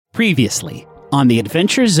Previously, on the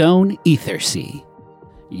Adventure Zone Ethersea,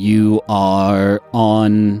 you are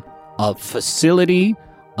on a facility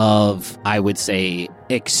of, I would say,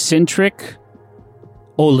 eccentric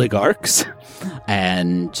oligarchs,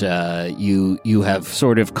 and you have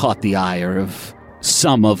sort of caught the ire of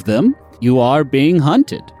some of them. You are being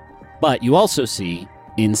hunted, but you also see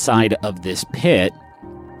inside of this pit,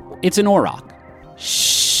 it's an auroch.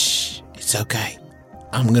 Shh, it's okay.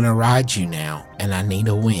 I'm gonna ride you now, and I need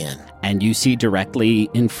a win. And you see directly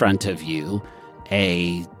in front of you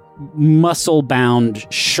a muscle-bound,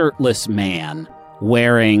 shirtless man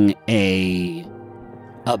wearing a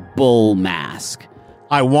bull mask.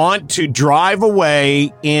 I want to drive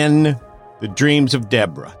away in the dreams of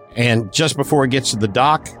Deborah. And just before it gets to the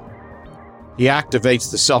dock, he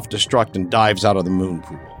activates the self-destruct and dives out of the moon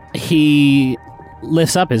pool. He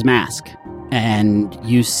lifts up his mask, and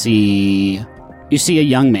you see a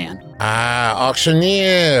young man.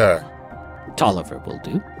 Auctioneer. Tolliver will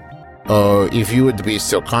do. If you would be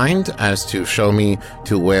so kind as to show me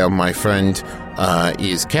to where my friend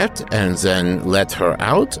is kept, and then let her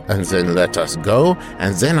out, and then let us go,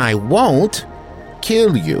 and then I won't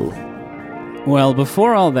kill you. Well,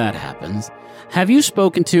 before all that happens, have you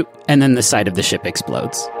spoken to... And then the side of the ship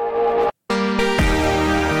explodes.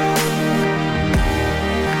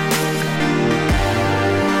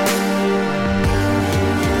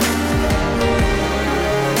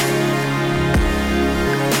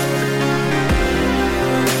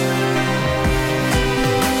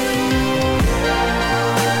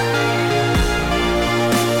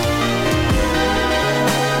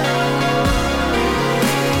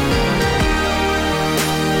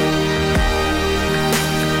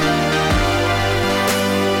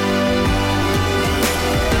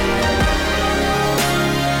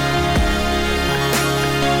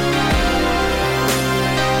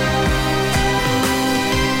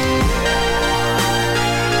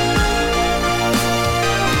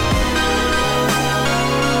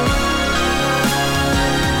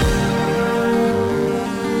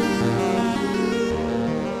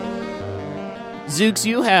 Zooks,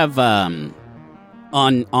 you have,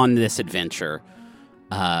 on this adventure,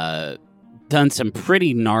 done some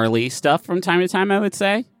pretty gnarly stuff from time to time, I would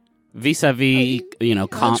say. Vis-a-vis,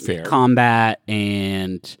 combat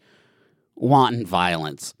and wanton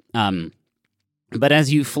violence. But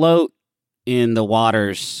as you float in the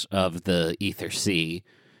waters of the Ethersea,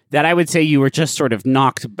 that I would say you were just sort of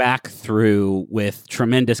knocked back through with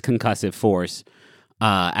tremendous concussive force.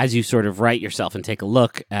 As you sort of right yourself and take a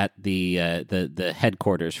look at the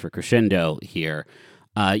headquarters for Crescendo here,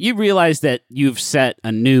 you realize that you've set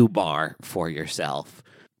a new bar for yourself,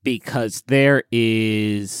 because there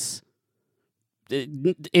is...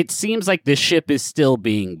 It seems like the ship is still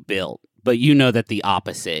being built, but you know that the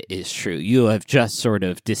opposite is true. You have just sort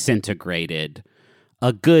of disintegrated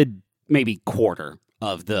a good maybe quarter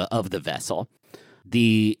of the vessel.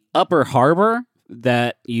 The upper harbor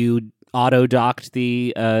that you auto-docked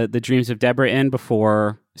the Dreams of Deborah in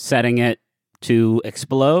before setting it to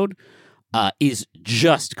explode is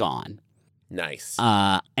just gone. Nice.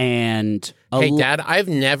 And hey, Dad, I've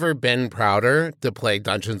never been prouder to play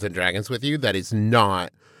Dungeons and Dragons with you. That is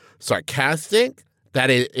not sarcastic. That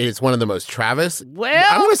is one of the most Travis. Well,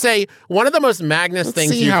 I'm going to say one of the most Magnus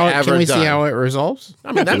things you've ever done. Can we see how it resolves?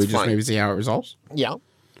 I mean, that's Can we just fine. maybe see how it resolves? Yeah.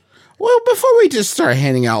 Well, before we just start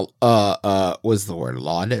handing out, what's the word?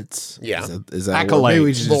 Laudits? Yeah. Is that Accolades. Maybe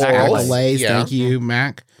we just accolades. Yeah. Thank you,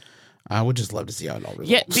 Mac. I would just love to see how it all resolves.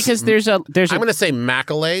 yeah, because there's I'm going to say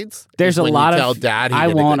maccolades. there's a when lot you of tell Dad he I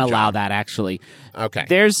did a won't good allow job. that actually. Okay.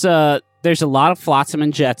 There's a lot of flotsam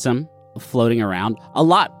and jetsam floating around. A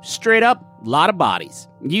lot straight up, a lot of bodies.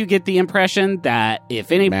 You get the impression that if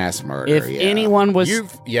mass murder. anyone was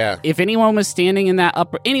Yeah. if anyone was standing in that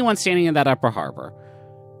upper harbor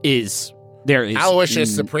is there is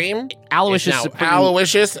Aloysius Supreme. Aloysius Now Supreme,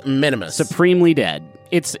 Aloysius Minimus. supremely dead.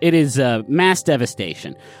 It is mass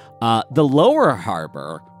devastation. The lower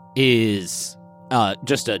harbor is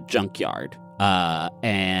just a junkyard,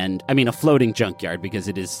 and I mean a floating junkyard because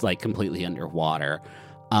it is like completely underwater.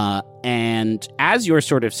 And as you're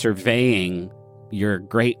sort of surveying your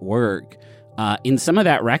great work, in some of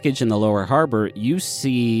that wreckage in the lower harbor, you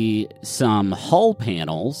see some hull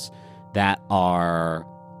panels that are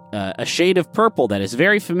a shade of purple that is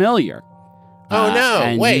very familiar. Oh, no,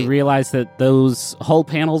 and wait. you realize that those hull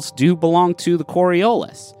panels do belong to the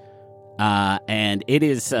Coriolis. And it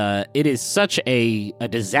is such a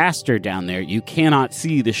disaster down there. You cannot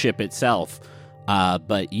see the ship itself,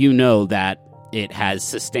 but you know that it has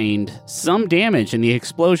sustained some damage in the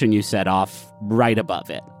explosion you set off right above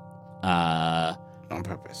it. On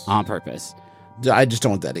purpose. On purpose. I just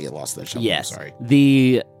don't want that to get lost in the shuffle. Yes. I'm sorry.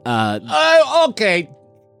 The Okay.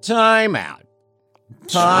 Time out.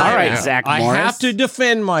 all right, out. Zach I Morris. have to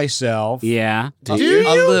defend myself Yeah. a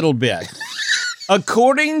little bit.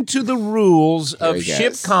 According to the rules Here of he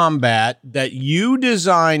ship goes. combat that you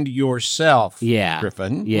designed yourself, Yeah.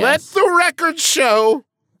 Griffin, Yes. Let the record show.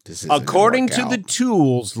 This isn't gonna according work to the out.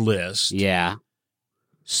 tools list, Yeah.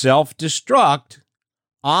 self-destruct,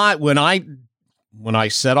 when I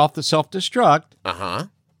set off the self-destruct, Uh-huh.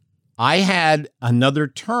 I had another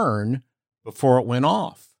turn before it went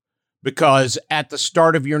off. Because at the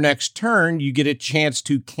start of your next turn, you get a chance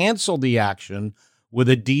to cancel the action with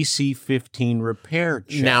a DC 15 repair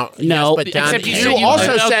check. Now, No, yes, but Don, except you you said you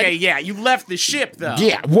also said okay, yeah, you left the ship though.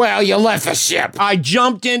 Yeah, well, you left the ship. I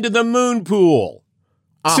jumped into the moon pool.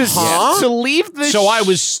 To leave the So I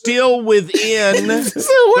was still within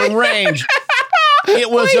the range. It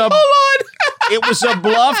was it was a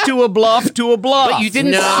bluff to a bluff to a bluff. But you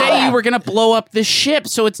didn't No. say you were going to blow up the ship,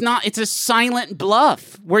 so it's a silent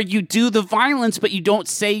bluff where you do the violence, but you don't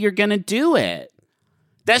say you're going to do it.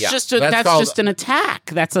 That's Yeah, just that's called- just an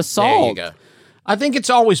attack. That's there assault. you go. I think it's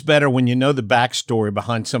always better when you know the backstory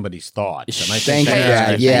behind somebody's thoughts. And I think Thank you, that's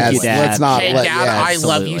Dad. good. Yes, Thank you, Dad. let's not Hey, let. Dad, Yeah, I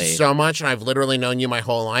love you absolutely. so much, and I've literally known you my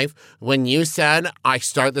whole life. When you said, I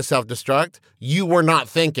start the self-destruct, you were not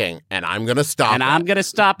thinking, and I'm going to stop And it. I'm going to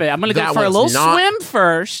stop it. I'm going to go That for a was little not- swim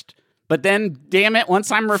first, but then, damn it,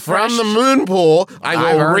 once I'm refreshed. From the moon pool, I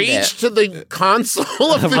I've will earned reach it. to the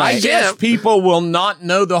console of the Right. I guess ship. people will not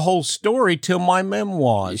know the whole story till my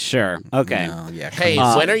memoirs. Sure. Okay. No, yeah, Hey,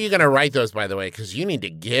 Uh, when are you going to write those, by the way? Because you need to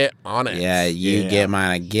get on it. yeah, you Yeah. get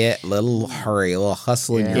mine. Get little hurry, a little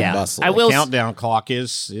hustle in your Yeah. bustle. I will s- Countdown clock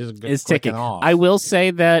is is clicking ticking. off. I will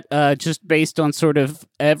say that just based on sort of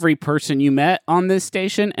every person you met on this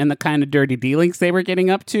station and the kind of dirty dealings they were getting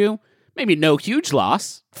up to, maybe no huge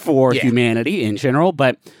loss for humanity in general,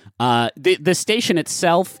 but the station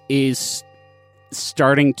itself is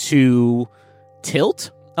starting to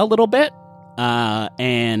tilt a little bit,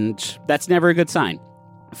 and that's never a good sign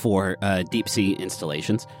for deep sea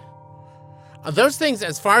installations. Those things,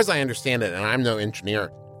 as far as I understand it, and I'm no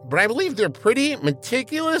engineer, but I believe they're pretty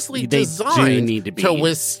meticulously They do designed need to be.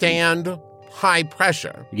 withstand high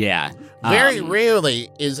pressure. Yeah. Very rarely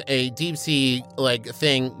is a deep sea like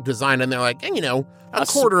thing designed, and they're like, and a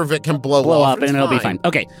quarter of it can blow off, up and it'll be fine.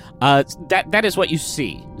 Okay, that is what you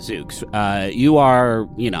see, Zooks. You are,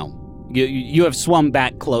 you have swum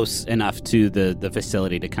back close enough to the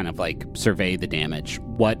facility to kind of like survey the damage.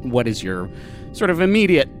 What is your sort of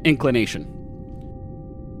immediate inclination?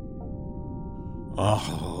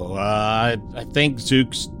 Oh, I think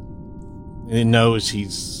Zooks knows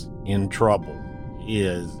he's in trouble. He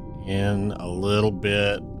is in a little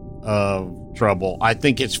bit of trouble. I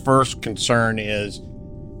think his first concern is,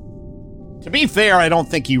 to be fair, I don't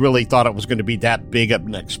think he really thought it was going to be that big of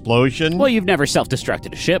an explosion. Well, you've never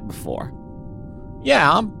self-destructed a ship before.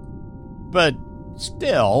 Yeah, but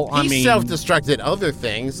still, He I mean, self-destructed other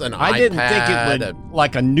things, an I didn't think it iPad, would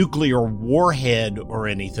like a nuclear warhead or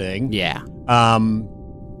anything. Yeah.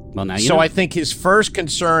 Well, now you So know. I think his first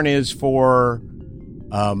concern is for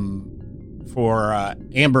Amber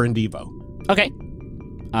and Devo. Okay.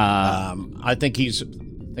 I think he's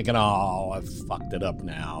thinking, "Oh, I've fucked it up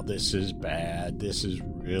now. This is bad. This is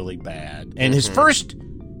really bad." And his first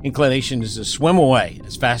inclination is to swim away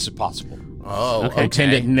as fast as possible. Oh, Okay.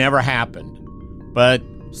 Pretend it never happened. But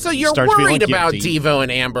So you're starts feeling worried about guilty. Devo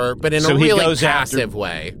and Amber, but in So a he really goes after- passive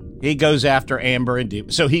way. he goes after Amber and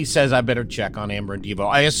Devo. So he says, "I better check on Amber and Devo."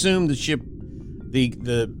 I assume the ship,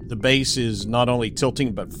 the base is not only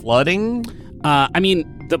tilting but flooding. I mean,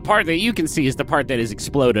 the part that you can see is the part that is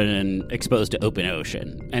exploded and exposed to open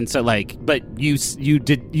ocean, and so but you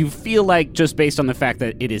feel like just based on the fact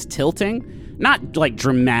that it is tilting, not like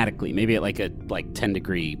dramatically, maybe at like a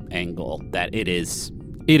 10-degree angle, that it is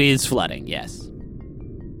flooding. Yes.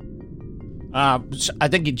 I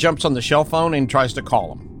think he jumps on the shell phone and tries to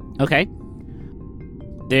call him. Okay.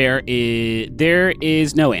 There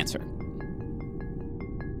is no answer.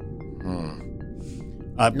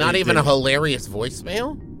 Not even a hilarious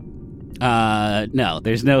voicemail? No,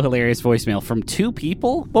 there's no hilarious voicemail from two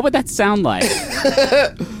people. What would that sound like?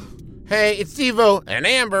 Hey, it's Devo and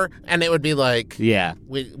Amber, and it would be like, Yeah.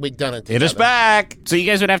 we've done it together. Hit us back. So you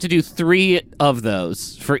guys would have to do 3 of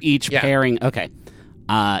those for each Yeah. pairing. Okay.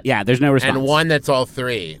 Yeah, there's no response. And one that's all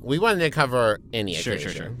 3. We wanted to cover any Sure.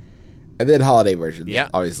 occasion. And then holiday version. Yeah.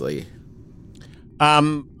 Obviously.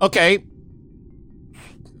 Okay.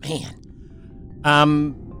 Man.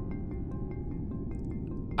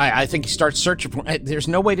 I think he starts searching for. There's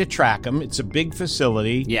no way to track him. It's a big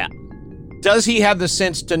facility. Yeah. Does he have the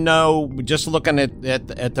sense to know, just looking at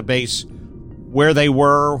the base, where they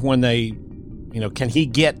were when they, can he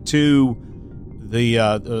get to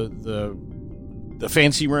the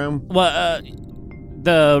fancy room? Well,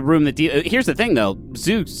 the room that here's the thing though,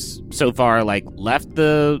 Zeus so far left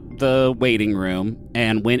the waiting room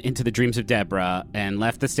and went into the Dreams of Deborah and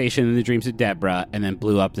left the station in the Dreams of Deborah and then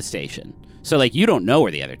blew up the station. So you don't know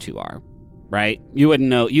where the other two are, right? You wouldn't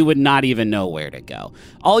know. You would not even know where to go.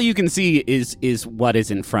 All you can see is what is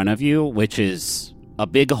in front of you, which is a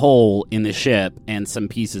big hole in the ship and some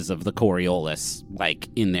pieces of the Coriolis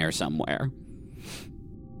in there somewhere.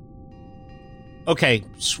 Okay,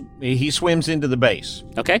 he swims into the base.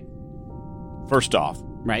 Okay. First off.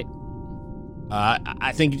 Right.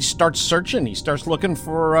 I think he starts searching. He starts looking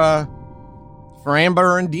for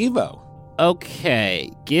Amber and Devo. Okay.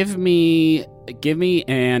 Give me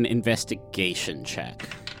an investigation check.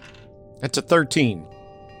 That's a 13.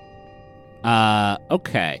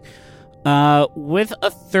 Okay. With a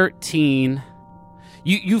 13,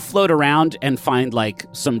 you float around and find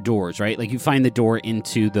some doors, right? You find the door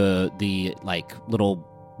into the little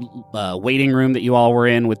waiting room that you all were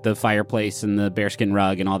in with the fireplace and the bearskin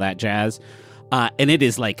rug and all that jazz. And it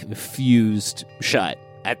is fused shut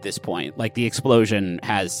at this point. The explosion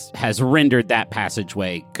has rendered that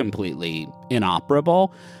passageway completely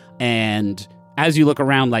inoperable. And as you look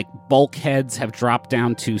around, bulkheads have dropped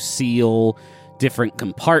down to seal different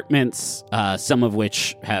compartments, some of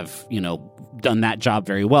which have, done that job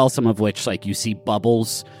very well, some of which you see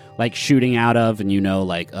bubbles shooting out of, and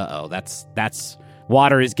uh-oh, that's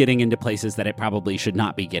water is getting into places that it probably should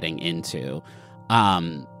not be getting into.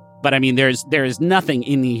 But I mean, there's nothing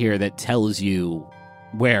in here that tells you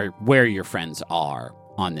where your friends are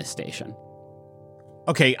on this station.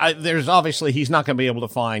 Okay, there's obviously he's not going to be able to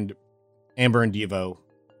find Amber and Devo.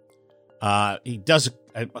 He does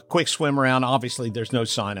a quick swim around. Obviously, there's no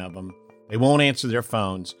sign of them. They won't answer their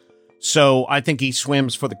phones. So I think he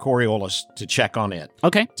swims for the Coriolis to check on it.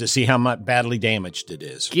 Okay. To see how much badly damaged it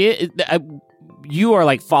is. You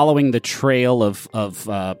are following the trail of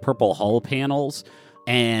purple hull panels,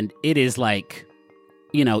 and it is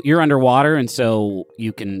you're underwater, and so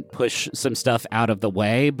you can push some stuff out of the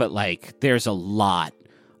way, but there's a lot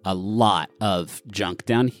of junk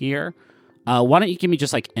down here. Why don't you give me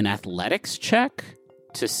just an athletics check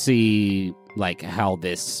to see how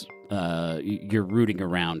this your rooting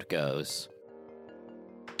around goes?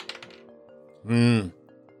 Not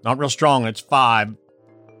real strong. It's 5.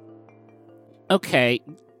 Okay,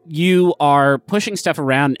 you are pushing stuff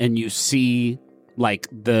around, and you see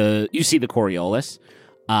the Coriolis,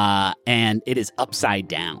 and it is upside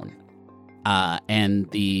down, and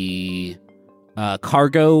the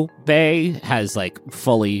cargo bay has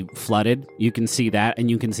fully flooded. You can see that, and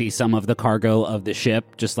you can see some of the cargo of the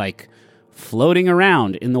ship just floating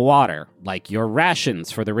around in the water, your rations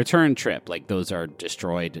for the return trip. Those are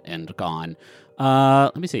destroyed and gone.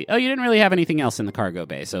 Let me see. Oh, you didn't really have anything else in the cargo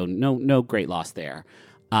bay, so no great loss there.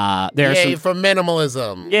 Yay for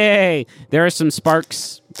minimalism. Yay! There are some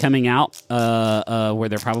sparks coming out where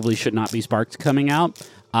there probably should not be sparks coming out.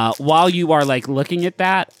 While you are looking at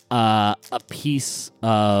that, a piece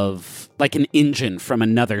of an engine from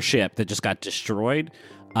another ship that just got destroyed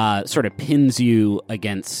sort of pins you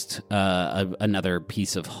against another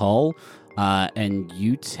piece of hull, and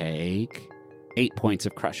you take 8 points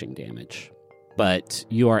of crushing damage. But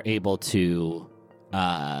you are able to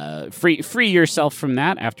free yourself from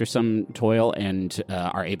that after some toil, and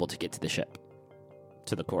are able to get to the ship,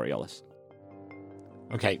 to the Coriolis.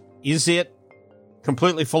 Okay, is it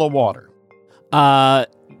completely full of water?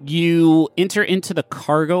 You enter into the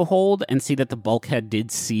cargo hold and see that the bulkhead did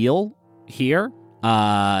seal here,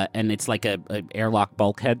 and it's a airlock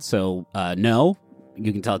bulkhead. So no,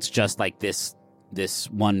 you can tell it's just this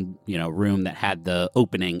one room that had the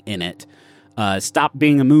opening in it. Stopped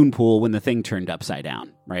being a moon pool when the thing turned upside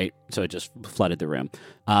down, right? So it just flooded the room.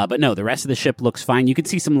 But no, the rest of the ship looks fine. You can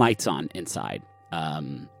see some lights on inside.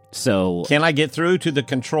 So can I get through to the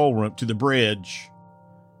control room, to the bridge?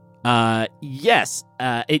 Yes.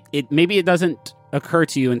 It maybe it doesn't occur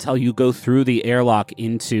to you until you go through the airlock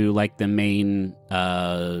into the main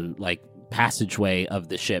passageway of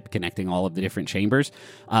the ship connecting all of the different chambers.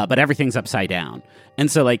 But everything's upside down.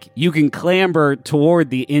 And so you can clamber toward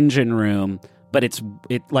the engine room, but it's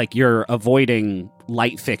you're avoiding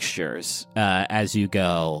light fixtures as you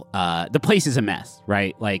go. The place is a mess,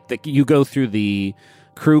 right? You go through the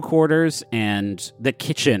crew quarters, and the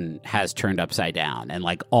kitchen has turned upside down, and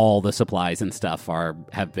all the supplies and stuff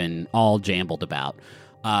have been all jambled about.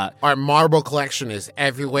 Our marble collection is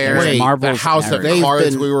everywhere. There's Wait, the marbles house of everywhere.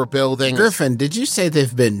 cards we were building. Griffin, did you say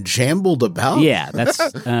they've been jambled about? Yeah, that's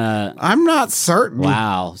I'm not certain.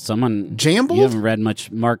 wow. Someone Jambled? You haven't read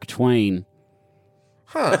much Mark Twain.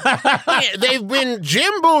 Yeah, they've been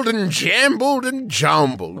jimbled and jambled and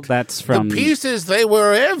jumbled. That's The from pieces, they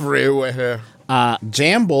were everywhere.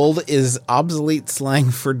 Jambled is obsolete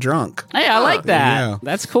slang for drunk. Hey, I like that. Yeah.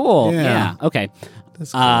 That's cool. Yeah. Yeah. Okay.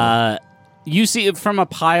 That's cool. You see it from a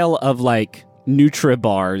pile of like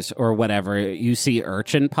Nutri-Bars or whatever. You see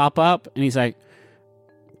Urchin pop up, and he's like,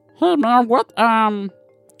 "Hey man, what happened?"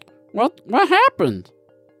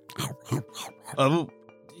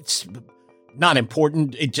 It's not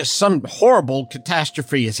important. It just some horrible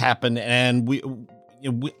catastrophe has happened, and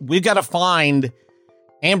we got to find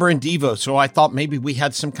Amber and Devo. So I thought maybe we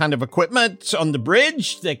had some kind of equipment on the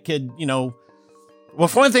bridge that could, Well,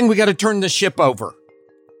 for one thing, we got to turn the ship over.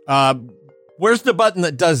 Where's the button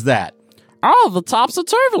that does that? Oh, the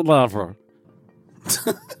topsy-turvy lever.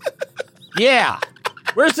 Yeah.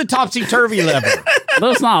 Where's the topsy-turvy lever?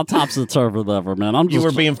 There's not a topsy-turvy lever, man. I'm just, You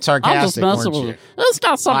were being I'm just sarcastic, messing weren't with you? it. It's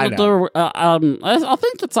got something to do with, I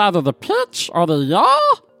think it's either the pitch or the yaw.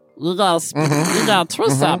 You gotta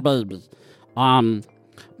twist that baby.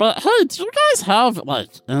 But hey, do you guys have, like,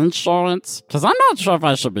 insurance? Because I'm not sure if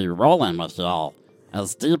I should be rolling with y'all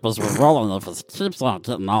as deep as we're rolling if it keeps on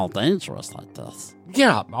getting all dangerous like this.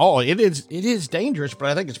 Yeah. Oh, it is dangerous, but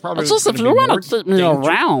I think it's probably It's just if you want to keep me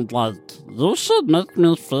around, like, you should make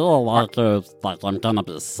me feel like I'm gonna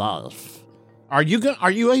be safe. Are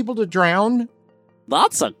you able to drown?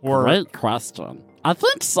 That's a great question. I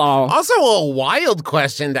think so. Also, a wild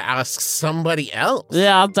question to ask somebody else.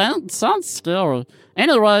 Yeah, that sounds scary.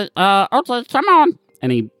 Anyway, okay, come on.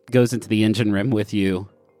 And he goes into the engine room with you.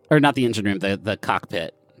 Or not the engine room, the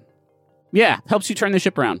cockpit. Yeah, helps you turn the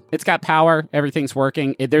ship around. It's got power. Everything's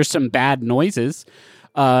working. There's some bad noises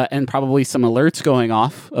and probably some alerts going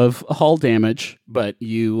off of hull damage, but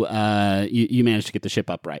you managed to get the ship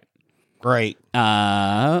upright. Great.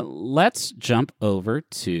 Let's jump over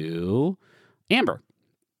to Amber.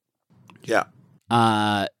 Yeah.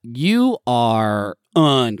 You are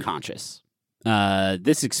unconscious.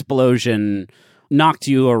 This explosion knocked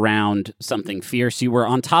you around something fierce. You were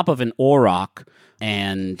on top of an auroch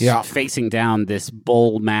and facing down this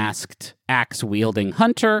bull-masked, axe-wielding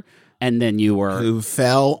hunter, and then you were... Who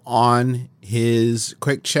fell on his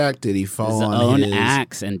quick check? Did he fall his on own his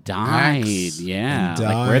axe and died? Yeah, and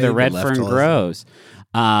like where the died, red left fern us- grows.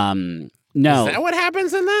 No. Is that what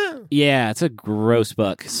happens in that? Yeah, it's a gross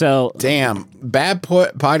book. So... Damn. Bad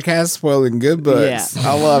podcast spoiling good books.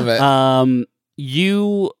 Yeah. I love it.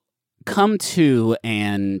 You come to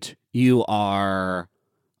and you are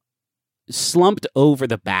slumped over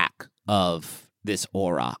the back of this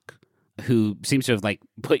auroch, who seems to have like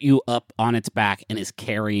put you up on its back and is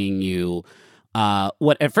carrying you.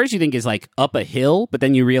 What at first you think is like up a hill, but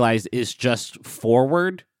then you realize is just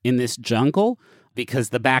forward in this jungle because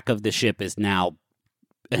the back of the ship is now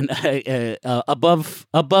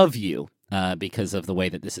above you because of the way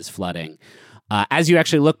that this is flooding. As you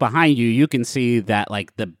actually look behind you, you can see that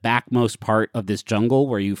like the backmost part of this jungle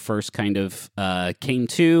where you first kind of came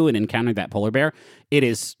to and encountered that polar bear, it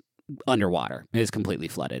is underwater. It is completely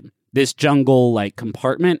flooded. This jungle like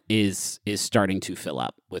compartment is starting to fill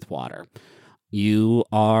up with water. You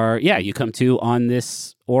come to on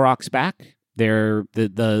this auroch's back.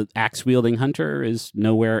 The axe wielding hunter is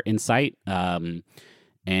nowhere in sight, and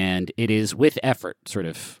it is with effort sort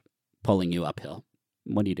of pulling you uphill.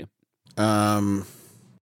 What do you do? So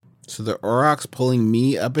the auroch's pulling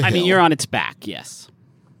me up a hill. I mean, you're on its back, yes.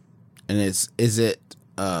 And does it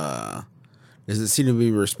seem to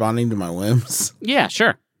be responding to my whims? Yeah,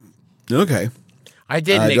 sure. Okay. I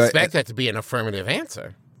didn't go- expect that to be an affirmative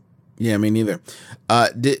answer. Yeah, me neither.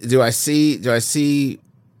 Do I see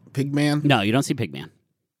Pigman? No, you don't see Pigman.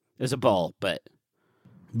 There's a bull, but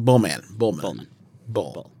Bullman. Bullman.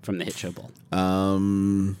 Bull. Bull from the hit show Bull.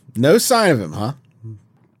 No sign of him, huh?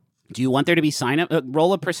 Do you want there to be sign up?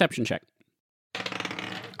 Roll a perception check.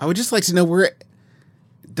 I would just like to know where.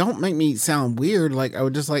 Don't make me sound weird. Like I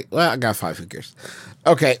would just like. Well, I got 5 figures.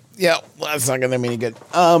 Okay, yeah, that's not gonna be any good.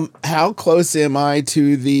 How close am I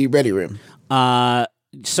to the ready room?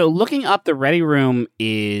 So looking up, the ready room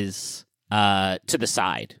is to the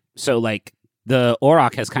side. So like the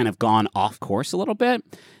auroch has kind of gone off course a little bit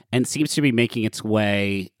and seems to be making its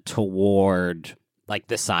way toward like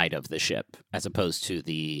the side of the ship as opposed to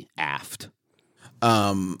the aft.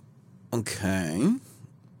 Okay.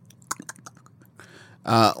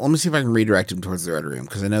 Let me see if I can redirect him towards the ready room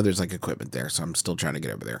because I know there's like equipment there, so I'm still trying to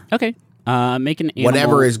get over there. Okay. Make an animal.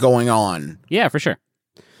 Whatever is going on. Yeah, for sure.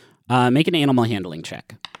 Make an animal handling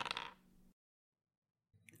check.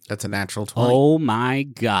 That's a natural 20. Oh my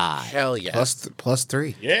god! Hell yes. Plus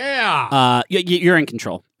 3. Yeah. You're in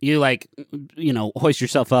control. You hoist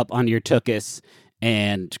yourself up onto your tuchus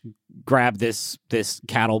and grab this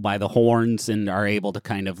cattle by the horns and are able to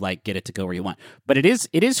kind of like get it to go where you want. But it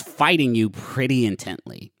is fighting you pretty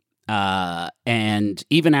intently. And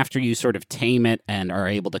even after you sort of tame it and are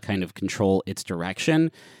able to kind of control its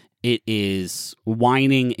direction, it is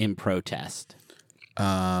whining in protest.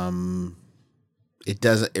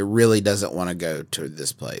 It really doesn't want to go to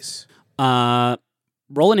this place. Roll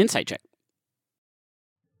an insight check.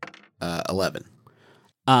 11.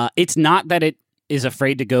 It's not that it is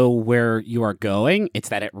afraid to go where you are going. It's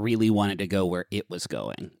that it really wanted to go where it was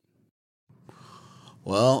going.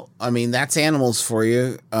 Well, I mean, that's animals for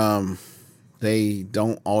you. They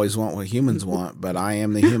don't always want what humans want, but I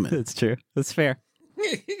am the human. That's true. That's fair.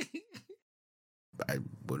 I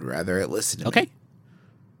would rather it listen to Okay. me.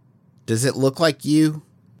 Does it look like you?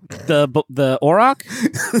 The auroch?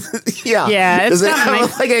 Yeah. Yeah, it's Does it got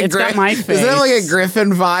have my- it's got my Does it have like a face. Griffin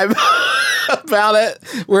vibe about it?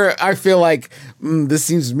 Where I feel like, this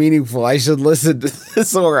seems meaningful. I should listen to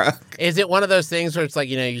this auroch. Is it one of those things where it's like,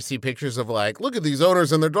 you see pictures of like, look at these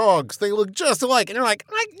owners and their dogs. They look just alike. And you're like,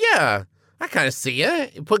 yeah, I kind of see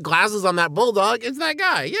it. You put glasses on that bulldog. It's that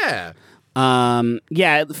guy. Yeah.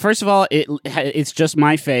 Yeah, first of all, it's just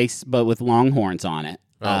my face, but with long horns on it.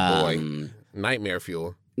 Oh, boy. Nightmare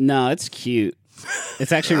fuel. No, it's cute.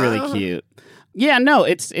 It's actually really cute. Yeah, no,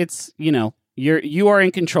 it's you are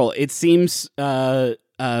in control. It seems it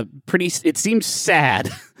seems sad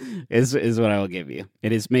is what I will give you.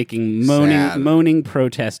 It is making moaning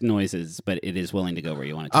protest noises, but it is willing to go where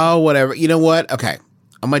you want it to. Oh, whatever. You know what? Okay.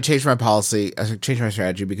 I'm going to change my policy. I should change my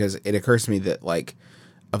strategy because it occurs to me that, like,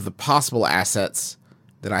 of the possible assets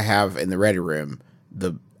that I have in the ready room,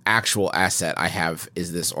 the actual asset I have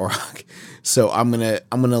is this auroch. So I'm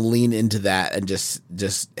gonna lean into that and just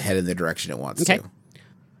head in the direction it wants to.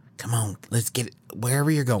 Come on, let's get it wherever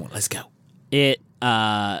you're going. Let's go.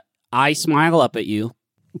 I smile up at you.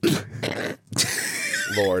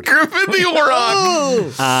 Lord. Griffin the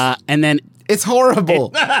auroch. And then It's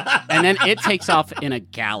horrible. and then it takes off in a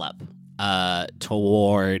gallop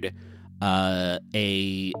toward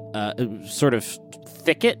a sort of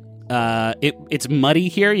thicket. It's muddy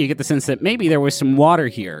here. You get the sense that maybe there was some water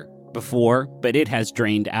here before, but it has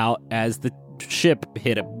drained out as the ship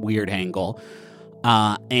hit a weird angle.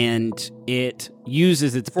 And it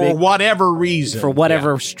uses its For whatever reason. for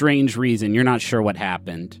whatever strange reason. You're not sure what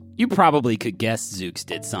happened. You probably could guess Zooks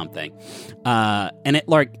did something. And it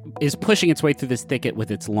is pushing its way through this thicket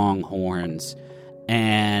with its long horns.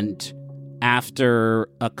 And after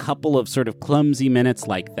a couple of sort of clumsy minutes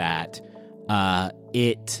like that,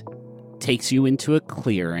 it takes you into a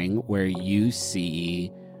clearing where you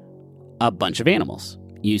see a bunch of animals.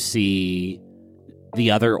 You see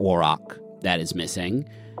the other auroch that is missing,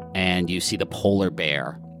 and you see the polar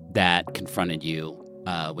bear that confronted you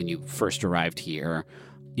when you first arrived here.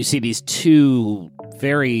 You see these two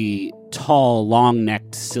very tall,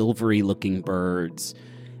 long-necked, silvery-looking birds,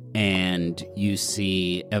 and you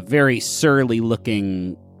see a very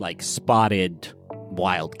surly-looking, spotted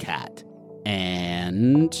wildcat.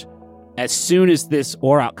 And as soon as this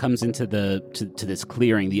auroch comes into to this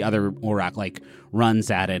clearing, the other auroch runs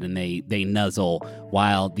at it and they nuzzle,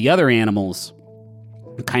 while the other animals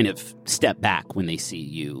kind of step back when they see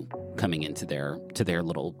you coming into their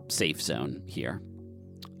little safe zone here,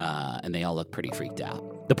 and they all look pretty freaked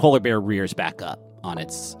out. The polar bear rears back up on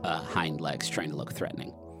its hind legs, trying to look threatening.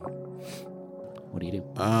 What do you do?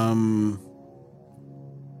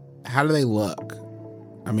 How do they look?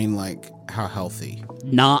 I mean, how healthy?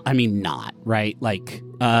 Not, right?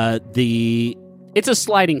 It's a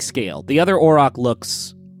sliding scale. The other auroch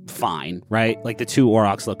looks fine, right? The two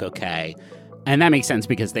aurochs look okay. And that makes sense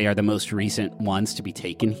because they are the most recent ones to be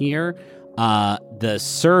taken here. The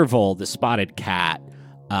serval, the spotted cat,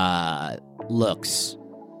 looks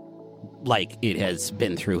like it has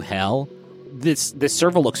been through hell. This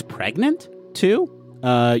serval looks pregnant, too.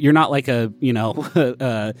 You're not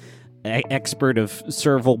a expert of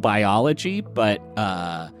serval biology, but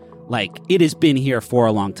it has been here for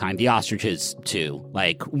a long time. The ostriches too.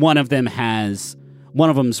 One of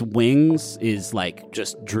them's wings is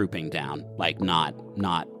just drooping down,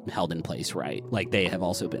 not held in place right. They have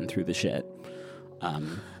also been through the shit.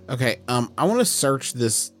 Okay, I want to search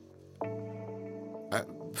this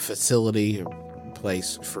facility or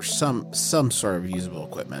place for some sort of usable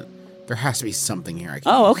equipment. There has to be something here I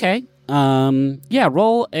can use. Okay.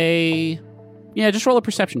 Just roll a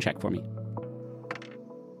perception check for me.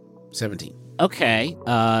 17. Okay.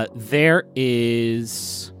 There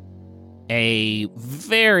is a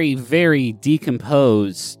very, very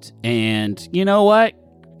decomposed, and you know what?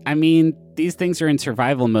 I mean, these things are in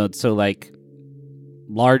survival mode, so like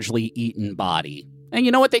largely eaten body. And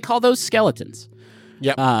you know what they call those? Skeletons.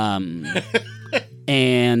 Yep.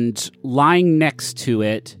 And lying next to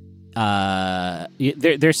it,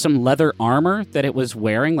 there's some leather armor that it was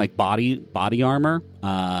wearing, like body armor.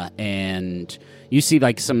 And you see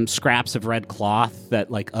like some scraps of red cloth that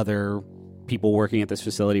like other people working at this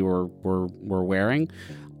facility were wearing.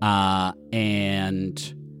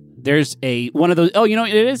 And there's one of those. Oh, you know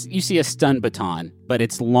what it is? You see a stun baton, but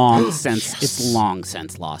it's long since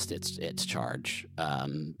lost its charge.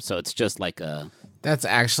 So it's just like a. That's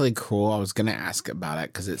actually cool. I was gonna ask about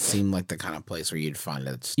it because it seemed like the kind of place where you'd find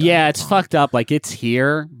it. Yeah, it's fucked up. Like it's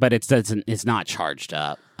here, but it's not charged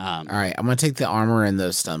up. All right, I'm gonna take the armor and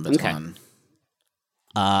the stun baton. Okay.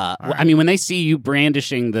 I mean, when they see you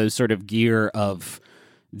brandishing those sort of gear of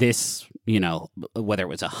this, you know, whether it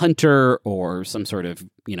was a hunter or some sort of,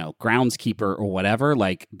 you know, groundskeeper or whatever,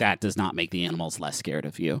 like that does not make the animals less scared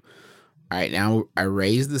of you. All right, now I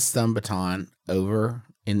raise the stun baton over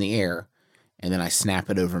in the air, and then I snap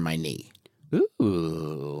it over my knee.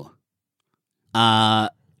 Ooh. And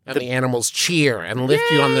the animals cheer and lift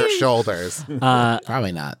you on their shoulders.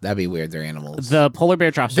 Probably not. That'd be weird. They're animals. The polar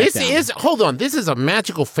bear drops back down. Hold on. This is a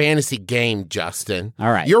magical fantasy game, Justin.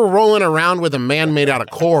 All right. You're rolling around with a man made out of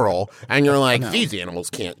coral, and you're like, these animals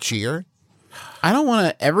can't cheer. I don't want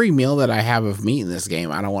to, every meal that I have of meat in this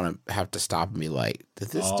game, I don't want to have to stop and be like, did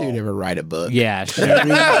this dude ever write a book? Yeah, sure. You know what I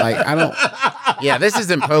mean? Like, I don't. Yeah, this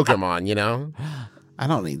isn't Pokemon, you know? I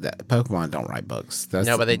don't need that. Pokemon don't write books. That's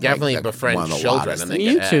No, but they definitely befriend children. And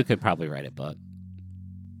You two could probably write a book.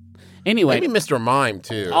 Anyway. Maybe Mr. Mime,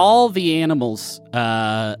 too. All the animals,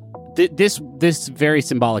 this very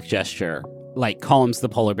symbolic gesture, like calms the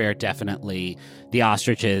polar bear, definitely. The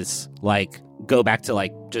ostriches, like, go back to,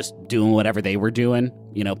 like, just doing whatever they were doing,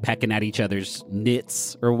 you know, pecking at each other's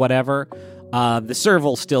knits or whatever. The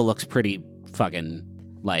serval still looks pretty fucking,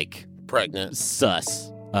 like... pregnant. Sus.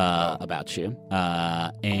 About you.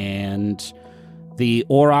 And the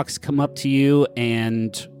Aurochs come up to you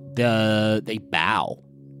and they bow.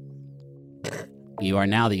 You are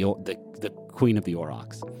now the queen of the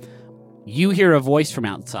Aurochs. You hear a voice from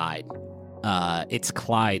outside. It's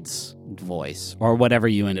Clyde's voice, or whatever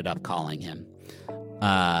you ended up calling him.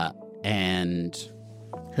 And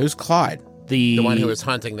who's Clyde? The one who was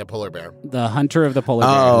hunting the polar bear. The hunter of the polar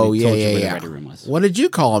bear. Oh, yeah. The ready room was. What did you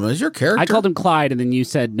call him? It was your character? I called him Clyde, and then you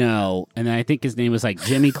said no. And then I think his name was like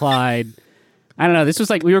Jimmy Clyde. I don't know. This was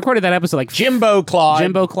like, we recorded that episode like... Jimbo Clyde.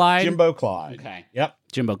 Jimbo Clyde? Jimbo Clyde. Okay. Yep.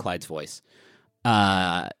 Jimbo Clyde's voice.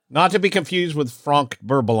 Not to be confused with Frank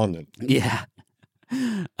Burbelund. Yeah.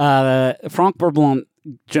 Frank Burbelund,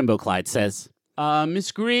 Jimbo Clyde says,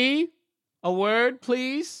 Miss Gree, a word,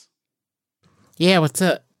 please? Yeah, what's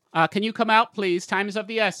up? Can you come out, please? Time is of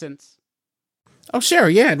the essence. Oh, sure.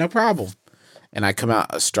 Yeah, no problem. And I come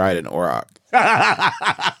out astride an Auroch.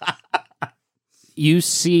 You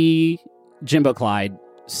see Jimbo Clyde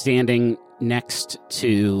standing next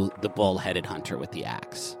to the bull-headed hunter with the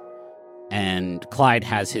axe. And Clyde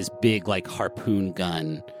has his big, like, harpoon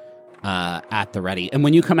gun at the ready. And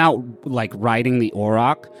when you come out, like, riding the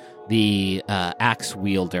Auroch, the axe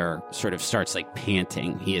wielder sort of starts like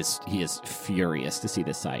panting. He is furious to see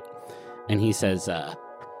this sight, and he says,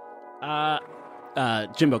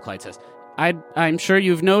 "Jimbo Clyde says, I'm sure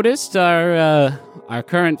you've noticed our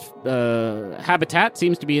current habitat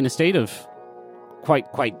seems to be in a state of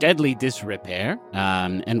quite deadly disrepair,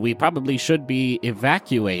 and we probably should be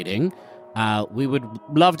evacuating. We would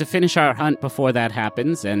love to finish our hunt before that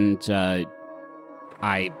happens, and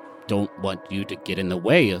I don't want you to get in the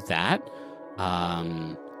way of that.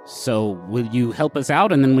 So will you help us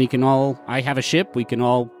out, and then we can all... I have a ship. We can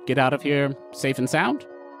all get out of here safe and sound."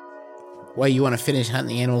 Well, you want to finish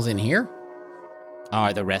hunting the animals in here?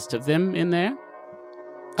 Are the rest of them in there?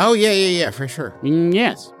 Oh, yeah, for sure.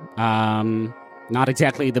 Yes. Not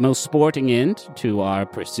exactly the most sporting end to our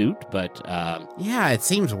pursuit, but... Yeah, it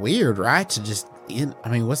seems weird, right? To just... I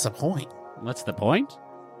mean, what's the point? What's the point?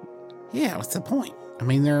 Yeah, what's the point? I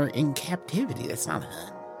mean, they're in captivity. That's not a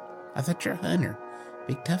hunt. I thought you're a hunter.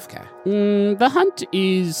 Big tough guy. The hunt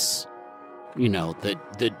is, you know,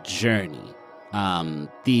 the journey.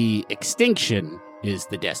 The extinction is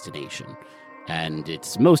the destination. And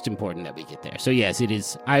it's most important that we get there. So yes, it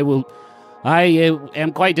is. I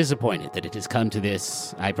am quite disappointed that it has come to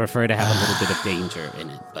this. I prefer to have a little bit of danger in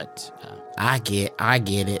it, but... I get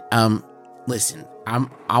it. Listen,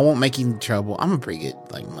 I won't make any trouble. I'm a pretty good,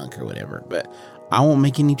 like, monk or whatever, but... I won't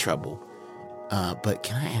make any trouble. But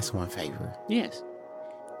can I ask one favor? Yes.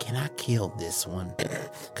 Can I kill this one?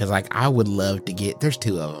 Because, like, I would love to get... There's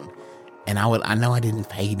two of them. And I know I didn't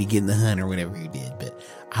pay to get in the hunt or whatever you did, but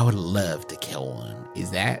I would love to kill one. Is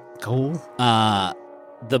that cool?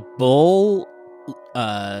 The bull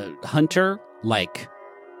hunter, like,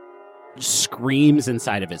 screams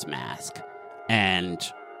inside of his mask. And...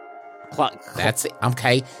 That's it.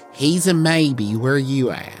 Okay. He's a maybe. Where are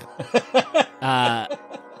you at?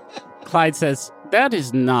 Clyde says, that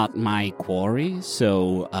is not my quarry,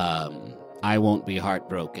 so I won't be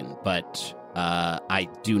heartbroken, but I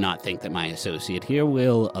do not think that my associate here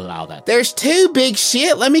will allow that. There's two, big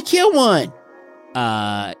shit. Let me kill one.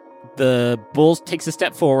 The bull takes a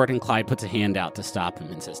step forward, and Clyde puts a hand out to stop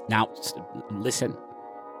him and says, now, listen.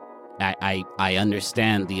 I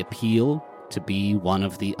understand the appeal to be one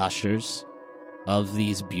of the ushers of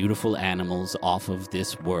these beautiful animals off of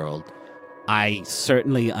this world. I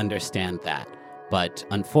certainly understand that, but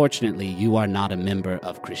unfortunately, you are not a member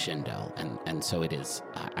of Crescendo, and so it is,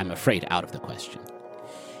 I'm afraid, out of the question.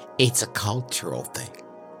 It's a cultural thing.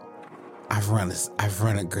 I've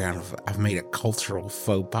made a cultural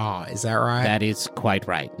faux pas. Is that right? That is quite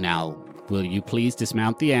right. Now, will you please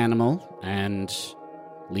dismount the animal and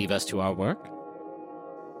leave us to our work?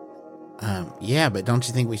 Yeah, but don't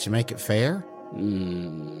you think we should make it fair?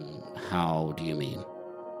 How do you mean?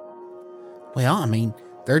 Well, I mean,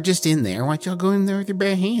 they're just in there. Why don't y'all go in there with your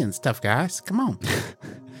bare hands, tough guys? Come on.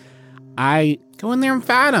 Go in there and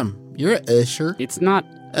fight them. You're an usher. It's not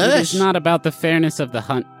about the fairness of the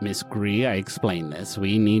hunt, Miss Gree. I explained this.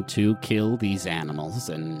 We need to kill these animals,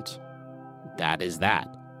 and that is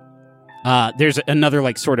that. There's another,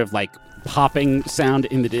 like, sort of, like, popping sound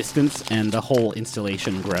in the distance, and the whole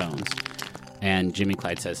installation groans. And Jimmy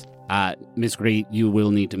Clyde says, Miss Gree, you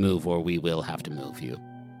will need to move, or we will have to move you.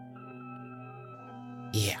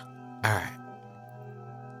 Yeah. All right.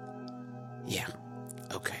 Yeah.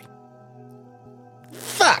 Okay.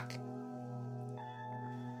 Fuck!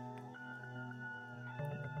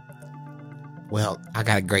 Well, I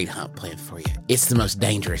got a great hunt planned for you. It's the most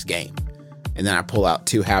dangerous game. And then I pull out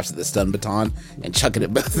 2 halves of the stun baton and chuck it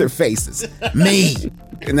at both their faces. Me!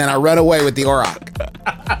 And then I run away with the Auroch.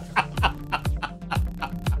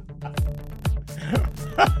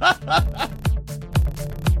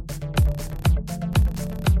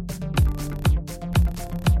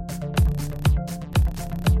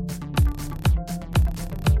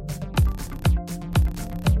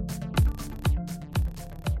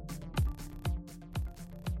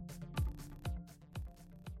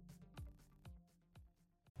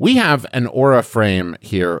 We have an Aura frame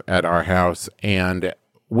here at our house, and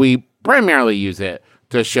we primarily use it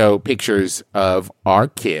to show pictures of our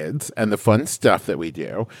kids and the fun stuff that we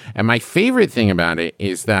do. And my favorite thing about it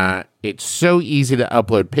is that it's so easy to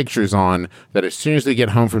upload pictures on that as soon as we get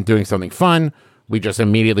home from doing something fun, we just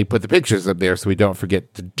immediately put the pictures up there so we don't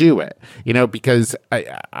forget to do it. You know, because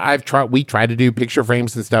we tried to do picture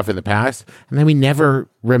frames and stuff in the past, and then we never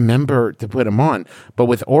remember to put them on. But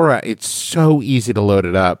with Aura, it's so easy to load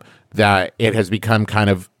it up that it has become kind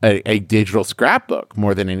of a digital scrapbook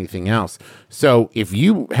more than anything else. So if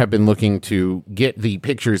you have been looking to get the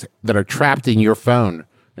pictures that are trapped in your phone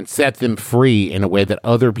and set them free in a way that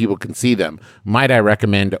other people can see them, might I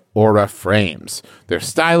recommend Aura Frames. They're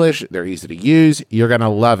stylish, they're easy to use, you're going to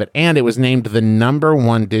love it. And it was named the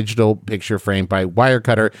 #1 digital picture frame by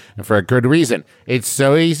Wirecutter, and for a good reason. It's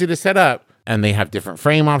so easy to set up, and they have different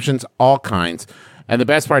frame options, all kinds. And the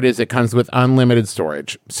best part is it comes with unlimited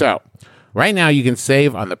storage. So right now, you can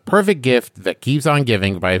save on the perfect gift that keeps on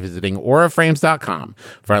giving by visiting auraframes.com.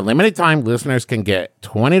 For a limited time, listeners can get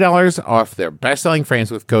 $20 off their best-selling frames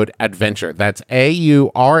with code ADVENTURE. That's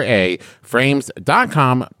AURA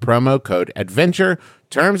frames.com, promo code ADVENTURE.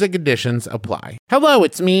 Terms and conditions apply. Hello,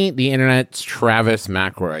 it's me, the internet's Travis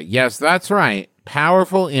McElroy. Yes, that's right.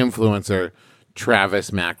 Powerful influencer,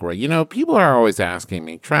 Travis McElroy. You know, people are always asking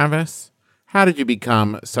me, Travis, how did you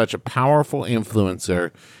become such a powerful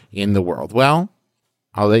influencer in the world? Well,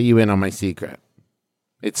 I'll let you in on my secret.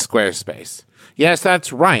 It's Squarespace. Yes,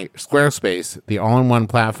 that's right. Squarespace, the all-in-one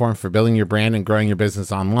platform for building your brand and growing your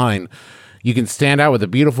business online. You can stand out with a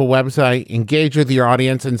beautiful website, engage with your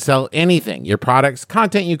audience, and sell anything, your products,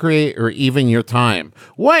 content you create, or even your time.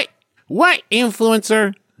 What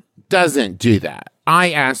influencer doesn't do that?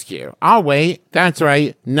 I ask you. I'll wait. That's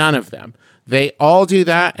right. None of them. They all do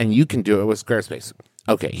that, and you can do it with Squarespace.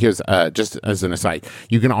 Okay, here's just as an aside.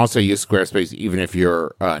 You can also use Squarespace even if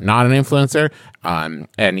you're not an influencer,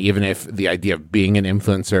 and even if the idea of being an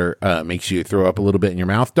influencer makes you throw up a little bit in your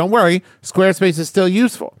mouth. Don't worry, Squarespace is still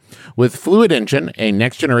useful. With Fluid Engine, a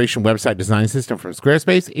next-generation website design system from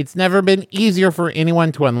Squarespace, it's never been easier for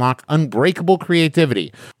anyone to unlock unbreakable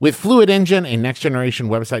creativity. With Fluid Engine, a next-generation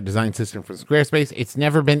website design system from Squarespace, it's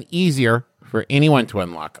never been easier for anyone to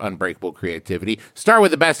unlock unbreakable creativity. Start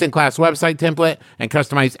with the best-in-class website template and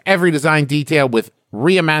customize every design detail with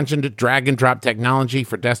reimagined drag-and-drop technology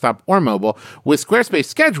for desktop or mobile. With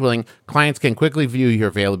Squarespace scheduling, clients can quickly view your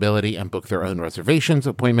availability and book their own reservations,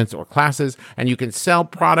 appointments, or classes, and you can sell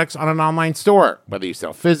products on an online store. Whether you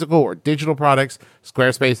sell physical or digital products,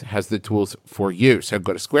 Squarespace has the tools for you. So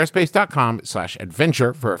go to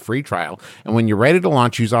squarespace.com/adventure for a free trial, and when you're ready to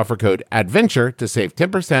launch, use offer code ADVENTURE to save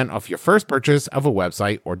 10% off your first purchase of a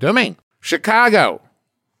website or domain. Chicago!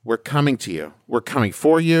 We're coming to you. We're coming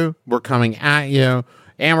for you. We're coming at you.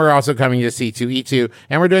 And we're also coming to C2E2.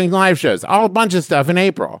 And we're doing live shows. All a bunch of stuff in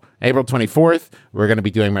April. April 24th, we're going to be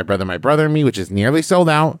doing My Brother and Me, which is nearly sold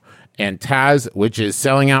out. And Taz, which is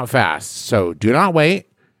selling out fast. So do not wait.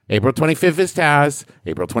 April 25th is Taz.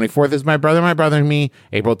 April 24th is My Brother and Me.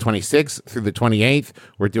 April 26th through the 28th,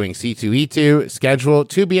 we're doing C2E2. Schedule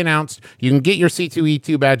to be announced. You can get your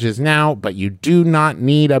C2E2 badges now, but you do not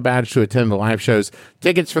need a badge to attend the live shows.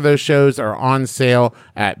 Tickets for those shows are on sale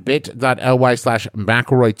at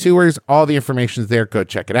bit.ly/McElroy Tours. All the information's there. Go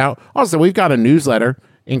check it out. Also, we've got a newsletter.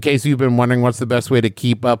 In case you've been wondering what's the best way to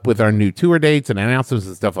keep up with our new tour dates and announcements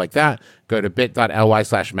and stuff like that, go to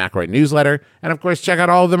bit.ly/McElroy newsletter. And of course, check out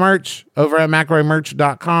all of the merch over at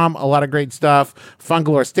McElroymerch.com. A lot of great stuff.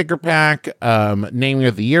 Fungalore sticker pack, naming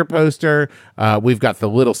of the year poster. We've got the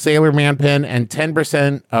little Sailor Man pin, and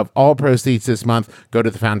 10% of all proceeds this month go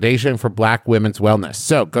to the Foundation for Black Women's Wellness.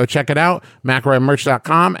 So go check it out,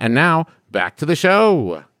 McElroymerch.com. And now back to the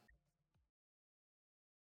show.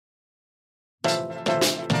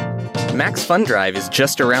 Max Fun Drive is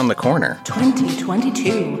just around the corner.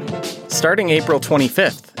 2022. Starting April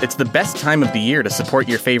 25th, it's the best time of the year to support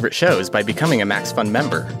your favorite shows by becoming a Max Fun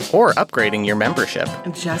member or upgrading your membership.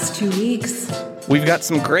 Just 2 weeks. We've got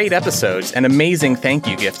some great episodes and amazing thank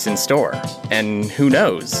you gifts in store. And who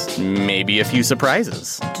knows, maybe a few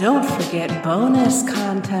surprises. Don't forget bonus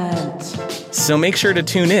content. So make sure to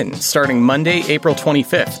tune in starting Monday, April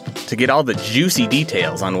 25th to get all the juicy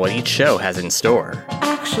details on what each show has in store.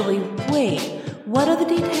 Actually, wait. What are the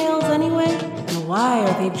details anyway? And why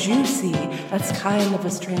are they juicy? That's kind of a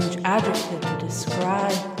strange adjective to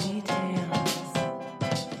describe details.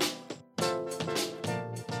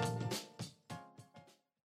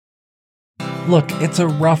 Look, it's a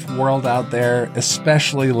rough world out there,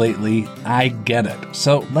 especially lately. I get it.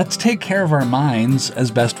 So let's take care of our minds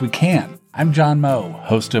as best we can. I'm John Moe,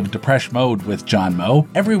 host of Depresh Mode with John Moe.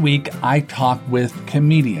 Every week, I talk with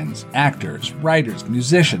comedians, actors, writers,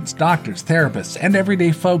 musicians, doctors, therapists, and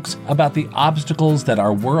everyday folks about the obstacles that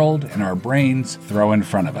our world and our brains throw in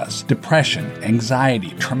front of us. Depression,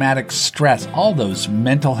 anxiety, traumatic stress, all those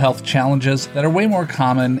mental health challenges that are way more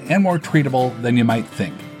common and more treatable than you might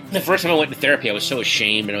think. The first time I went to therapy, I was so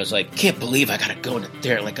ashamed, and I was like, can't believe I gotta go into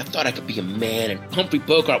therapy. Like, I thought I could be a man, and Humphrey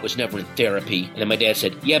Bogart was never in therapy. And then my dad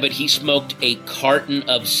said, yeah, but he smoked a carton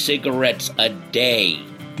of cigarettes a day.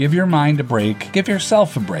 Give your mind a break, give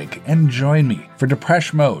yourself a break, and join me for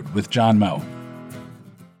Depresh Mode with John Moe.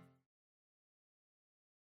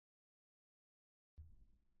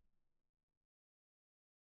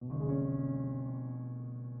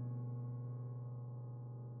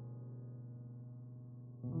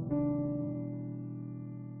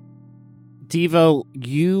 Devo,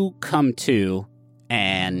 you come to,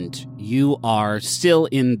 and you are still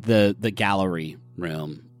in the gallery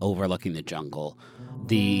room overlooking the jungle.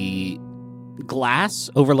 The glass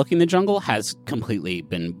overlooking the jungle has completely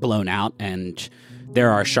been blown out, and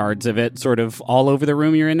there are shards of it sort of all over the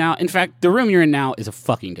room you're in now. In fact, the room you're in now is a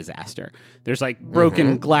fucking disaster. There's like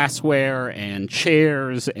broken glassware and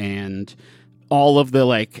chairs and all of the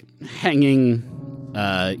like hanging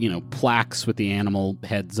plaques with the animal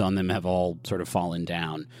heads on them have all sort of fallen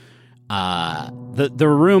down. The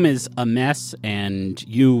room is a mess, and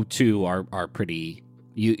you too are pretty.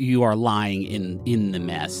 You are lying in the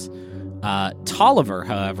mess. Tolliver,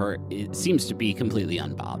 however, it seems to be completely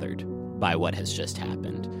unbothered by what has just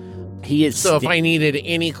happened. He is. So if I needed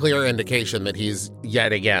any clear indication that he's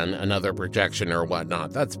yet again another projection or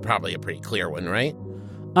whatnot, that's probably a pretty clear one, right?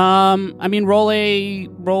 I mean, roll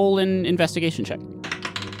an investigation check.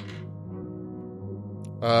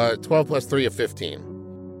 12 plus 3 of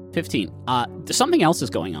 15. 15. Something else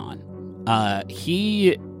is going on.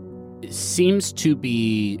 He seems to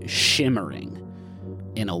be shimmering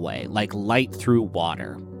in a way, like light through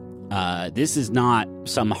water. This is not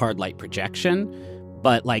some hard light projection,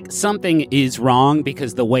 but like something is wrong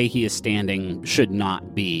because the way he is standing should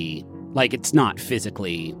not be, like, it's not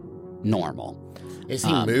physically normal. Is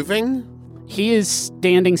he moving? He is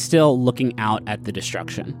standing still looking out at the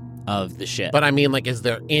destruction of the ship. But I mean, like, is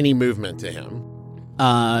there any movement to him?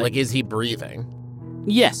 Like, is he breathing?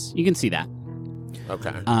 Yes, you can see that.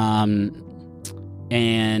 Okay.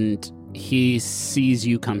 And he sees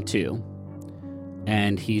you come to,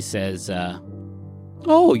 and he says,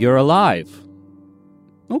 "Oh, you're alive.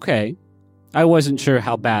 Okay. I wasn't sure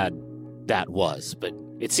how bad that was, but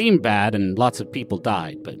it seemed bad and lots of people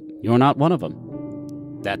died, but you're not one of them.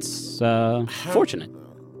 That's fortunate."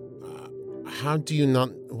 How do you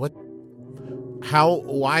not... What...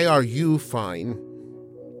 Why are you fine?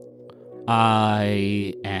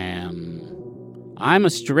 I'm a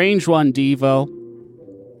strange one, Devo.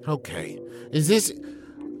 Okay. Is this...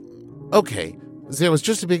 Okay. There was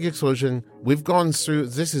just a big explosion. We've gone through...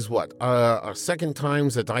 This is what? Our second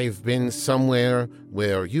times that I've been somewhere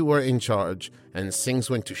where you were in charge and things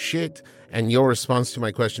went to shit, and your response to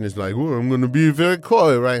my question is like, "Oh, I'm going to be very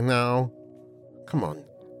coy right now." Come on.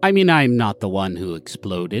 I mean, I'm not the one who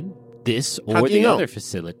exploded this or the other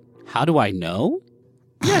facility. How do I know?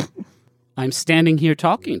 Yeah. I'm standing here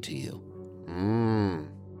talking to you.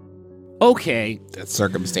 Okay. That's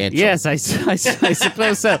circumstantial. Yes, I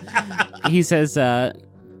suppose so. He says,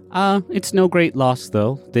 it's no great loss,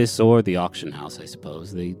 though. This or the auction house, I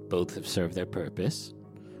suppose. They both have served their purpose.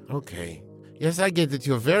 Okay. Yes, I get that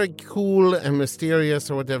you're very cool and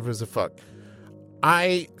mysterious or whatever the fuck.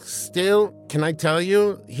 Can I tell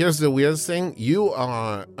you, here's the weird thing. You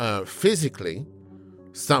are physically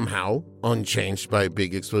somehow unchanged by a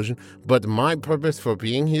big explosion, but my purpose for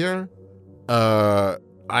being here,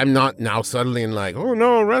 I'm not now suddenly like, "Oh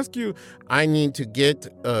no, rescue." I need to get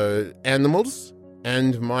animals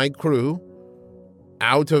and my crew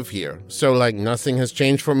out of here. So, like, nothing has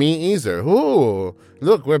changed for me either. Ooh,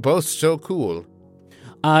 look, we're both so cool.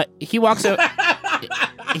 He walks over.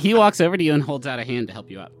 He walks over to you and holds out a hand to help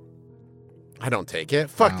you up. I don't take it.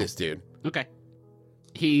 Fuck this dude. Okay.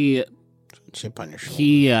 He Chip on your shoulder.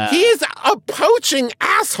 He is a poaching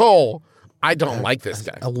asshole. I don't like this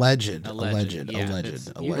guy. Alleged.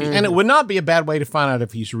 And it would not be a bad way to find out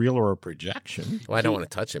if he's real or a projection. Well, I don't want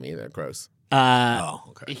to touch him either. Gross.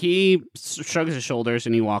 Okay. He shrugs his shoulders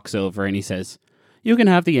and he walks over and he says, "You can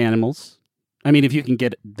have the animals. I mean, if you can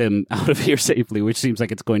get them out of here safely, which seems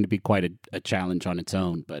like it's going to be quite a challenge on its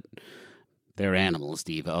own, but they're animals,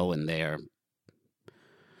 Devo, and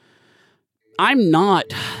I'm not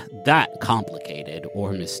that complicated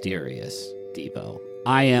or mysterious, Devo.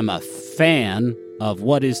 I am a fan of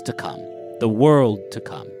what is to come, the world to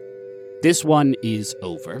come. This one is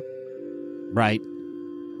over, right?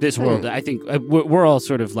 This world, I think, we're all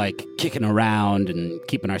sort of like kicking around and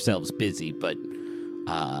keeping ourselves busy, but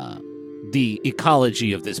the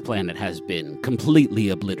ecology of this planet has been completely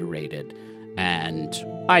obliterated, and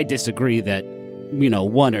I disagree that,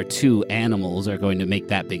 one or two animals are going to make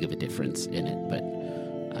that big of a difference in it, but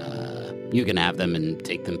you can have them and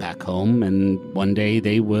take them back home, and one day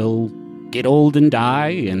they will get old and die,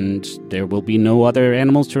 and there will be no other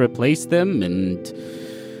animals to replace them, and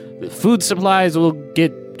the food supplies will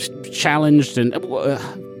get challenged, and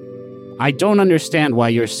I don't understand why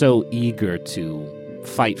you're so eager to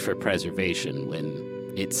fight for preservation when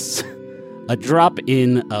it's a drop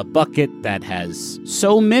in a bucket that has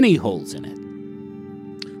so many holes in it.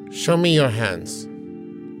 Show me your hands.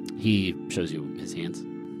 He shows you his hands.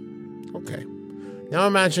 Okay. Now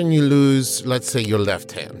imagine you lose, let's say, your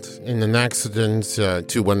left hand in an accident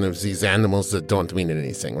to one of these animals that don't mean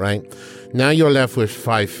anything, right? Now you're left with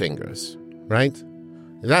 5 fingers, right?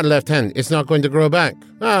 That left hand is not going to grow back.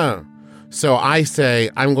 So I say,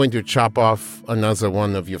 I'm going to chop off another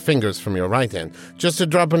one of your fingers from your right hand, just to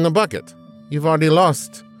drop in the bucket. You've already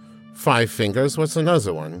lost 5 fingers. What's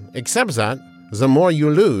another one? Except that, the more you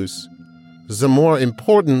lose, the more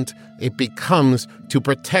important it becomes to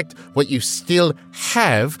protect what you still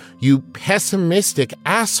have, you pessimistic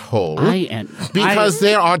asshole. Because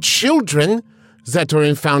there are children that are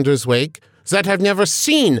in Founder's Wake that have never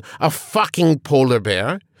seen a fucking polar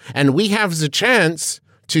bear, and we have the chance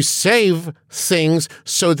to save things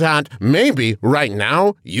so that maybe right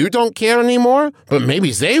now you don't care anymore, but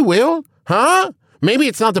maybe they will, huh? Maybe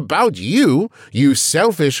it's not about you, you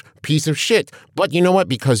selfish piece of shit. But you know what?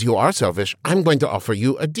 Because you are selfish, I'm going to offer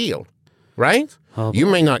you a deal, right? You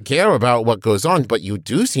may not care about what goes on, but you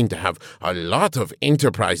do seem to have a lot of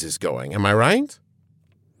enterprises going. Am I right?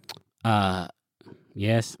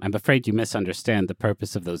 Yes, I'm afraid you misunderstand the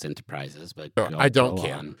purpose of those enterprises, but Sure, go- I don't go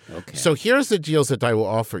care. on. Okay. So here's the deals that I will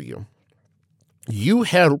offer you. You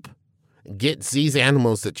help get these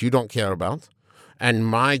animals that you don't care about and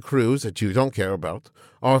my crews that you don't care about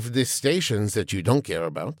off the stations that you don't care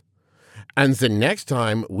about. And the next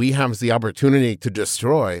time we have the opportunity to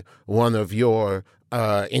destroy one of your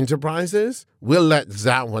enterprises, we'll let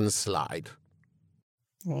that one slide.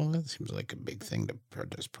 Well, that seems like a big thing to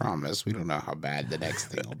just promise. We don't know how bad the next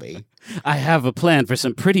thing will be. I have a plan for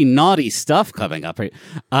some pretty naughty stuff coming up.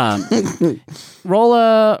 Roll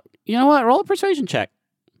a, you know what? Roll a persuasion check.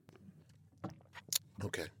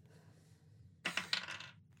 Okay.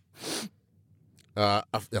 A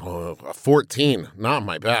 14, not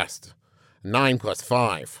my best. 9 plus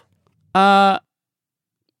 5.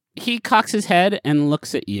 He cocks his head and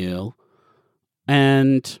looks at you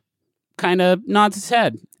and kind of nods his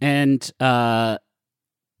head. And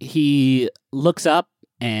he looks up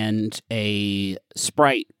and a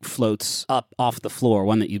sprite floats up off the floor,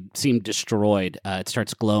 one that you seem destroyed. It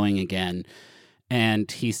starts glowing again.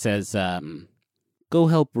 And he says, go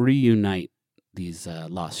help reunite these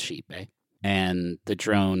lost sheep, eh? And the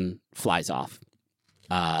drone flies off.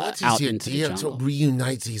 What is Out your into the deal to jungle.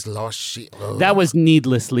 reunite these lost sheep? That was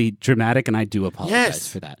needlessly dramatic, and I do apologize Yes.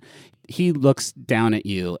 for that. He looks down at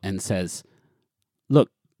you and says, look,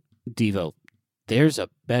 Devo, there's a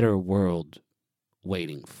better world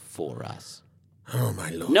waiting for us. Oh, my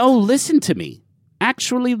Lord. No, listen to me.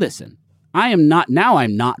 Actually, listen. I'm not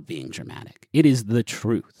being dramatic. It is the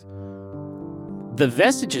truth. The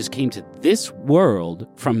vestiges came to this world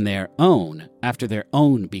from their own after their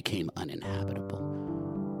own became uninhabitable.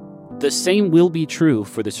 The same will be true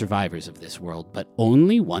for the survivors of this world, but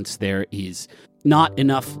only once there is not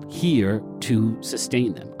enough here to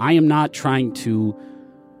sustain them. I am not trying to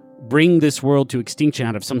bring this world to extinction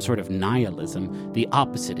out of some sort of nihilism. The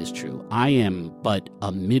opposite is true. I am but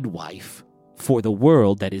a midwife for the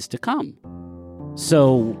world that is to come.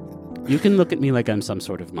 So you can look at me like I'm some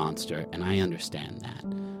sort of monster, and I understand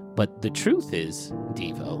that. But the truth is,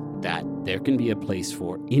 Devo, that there can be a place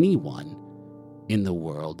for anyone in the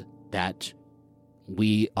world that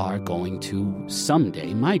we are going to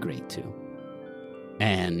someday migrate to.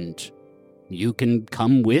 And you can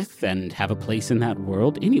come with and have a place in that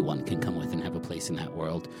world. Anyone can come with and have a place in that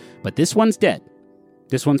world. But this one's dead.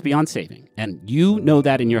 This one's beyond saving. And you know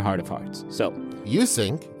that in your heart of hearts. So You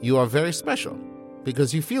think you are very special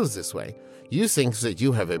because you feel this way. You think that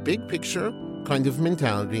you have a big picture kind of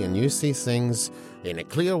mentality and you see things in a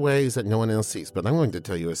clear ways that no one else sees. But I'm going to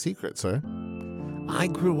tell you a secret, sir. I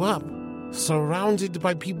grew up surrounded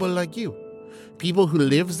by people like you. People who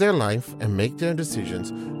live their life and make their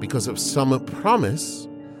decisions because of some promise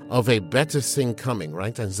of a better thing coming,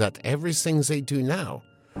 right? And that everything they do now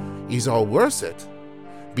is all worth it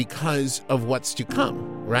because of what's to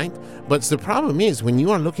come, right? But the problem is when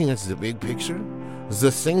you are looking at the big picture,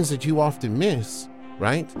 the things that you often miss,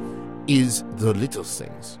 right, is the little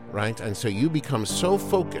things, right? And so you become so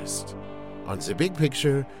focused on the big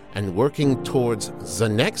picture and working towards the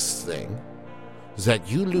next thing that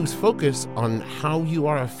you lose focus on how you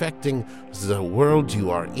are affecting the world you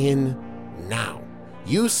are in now.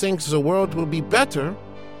 You think the world will be better,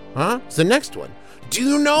 the next one. Do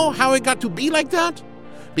you know how it got to be like that?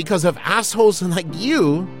 Because of assholes like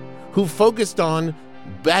you who focused on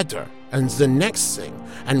better and the next thing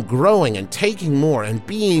and growing and taking more and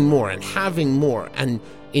being more and having more. And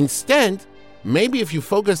instead, maybe if you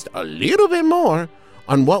focused a little bit more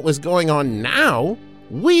on what was going on now,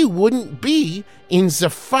 we wouldn't be in the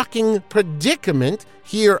fucking predicament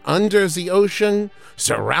here under the ocean,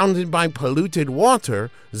 surrounded by polluted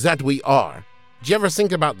water that we are. Did you ever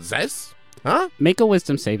think about this? Huh? make a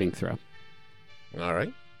wisdom saving throw. All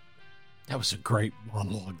right. That was a great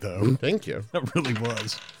monologue, though. Thank you. That really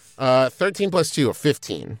was. 13 plus 2 or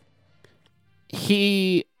 15.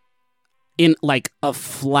 He, in like a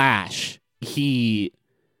flash, he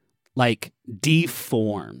like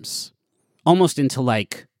deforms almost into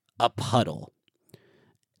like a puddle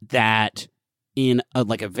that in a,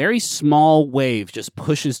 like a very small wave just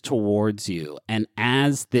pushes towards you. And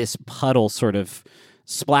as this puddle sort of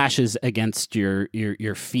splashes against your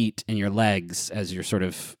feet and your legs as you're sort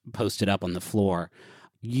of posted up on the floor,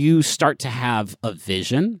 you start to have a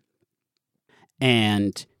vision,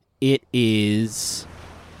 and it is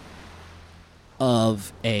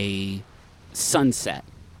of a sunset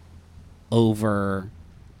over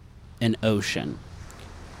an ocean.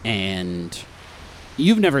 And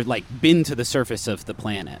you've never like been to the surface of the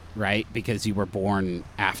planet, right? Because you were born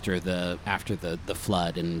after the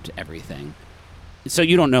flood and everything. So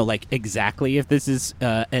you don't know, like, exactly if this is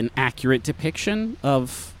an accurate depiction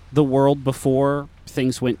of the world before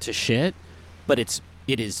things went to shit, but it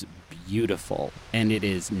is beautiful and it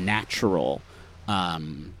is natural.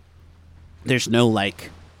 There's no, like,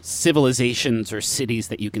 civilizations or cities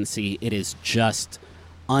that you can see. It is just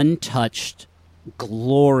untouched,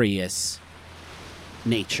 glorious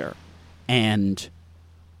nature. And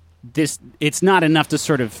it's not enough to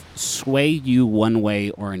sort of sway you one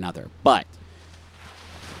way or another, but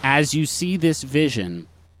as you see this vision,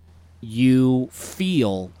 you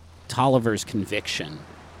feel Tolliver's conviction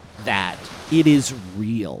that it is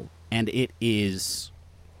real and it is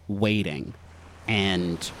waiting.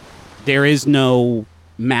 And there is no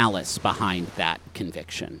malice behind that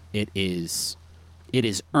conviction. It is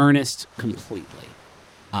earnest completely.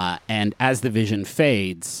 And as the vision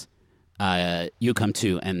fades, you come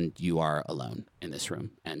to and you are alone in this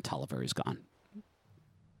room and Tolliver is gone.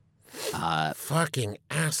 Fucking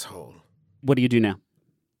asshole. What do you do now?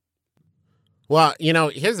 Well,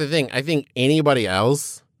 here's the thing. I think anybody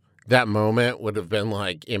else, that moment would have been,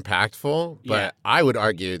 like, impactful. But Yeah. I would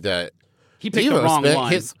argue that He picked the wrong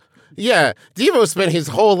one. Devo spent his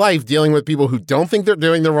whole life dealing with people who don't think they're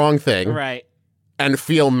doing the wrong thing. Right. And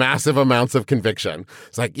feel massive amounts of conviction.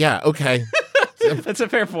 It's like, yeah, okay. That's a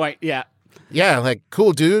fair point. Yeah. Yeah, like,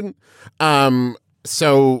 cool, dude.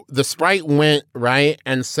 So the sprite went, right?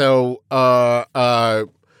 And so Devo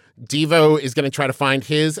is going to try to find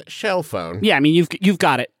his shell phone. Yeah, I mean, you've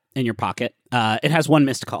got it in your pocket. It has one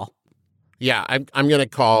missed call. Yeah, I'm going to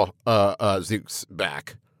call Zooks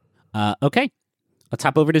back. Okay. Let's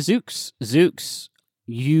hop over to Zooks. Zooks,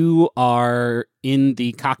 you are in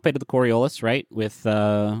the cockpit of the Coriolis, right? With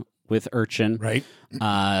Urchin. Right.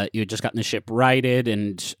 You had just gotten the ship righted,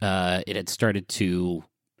 and it had started to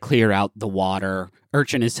clear out the water.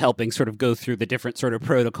 Urchin is helping sort of go through the different sort of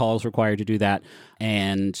protocols required to do that.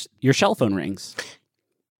 And your shell phone rings.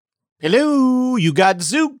 Hello, you got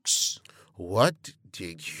Zooks. What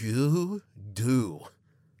did you do?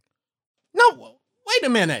 No, wait a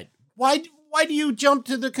minute. Why do you jump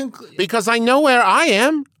to the conclusion? Because I know where I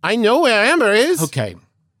am. I know where Amber is. Okay.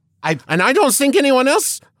 And I don't think anyone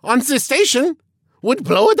else on this station would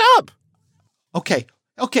blow it up. Okay.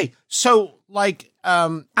 So, like,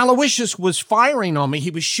 Aloysius was firing on me.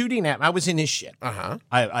 He was shooting at me. I was in his ship. Uh-huh.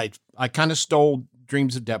 I kind of stole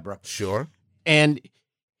Dreams of Deborah. Sure. And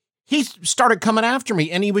he started coming after me,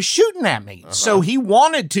 and he was shooting at me. So he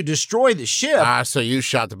wanted to destroy the ship. So you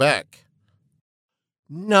shot back.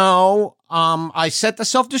 No, I set the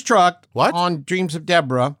self-destruct What? on Dreams of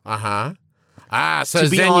Deborah. Uh-huh. So To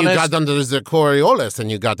be then honest- you got under the Coriolis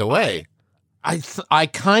and you got away. I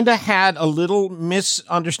kind of had a little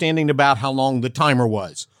misunderstanding about how long the timer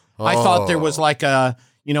was. I thought there was like an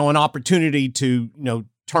opportunity to,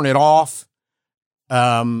 turn it off.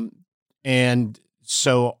 And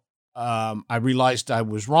so I realized I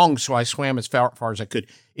was wrong, so I swam as far as I could.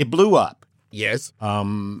 It blew up. Yes.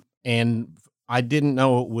 And I didn't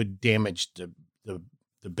know it would damage the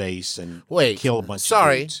base and Wait. kill a bunch of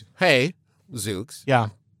Sorry. dudes. Hey, Zooks. Yeah.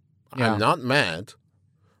 I'm not mad.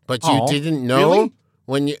 But you Oh, didn't know really?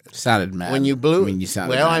 when you Sounded mad. when you blew. I mean, you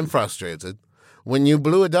sounded well, mad. I'm frustrated. When you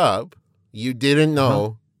blew it up, you didn't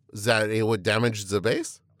know that it would damage the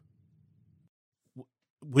base.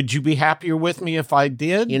 Would you be happier with me if I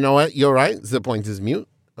did? You know what? You're right. The point is moot.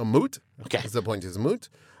 Okay. The point is moot.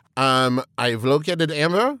 I've located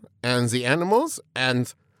Amber and the animals,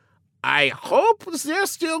 and I hope they're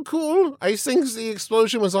still cool. I think the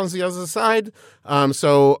explosion was on the other side.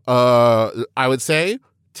 So I would say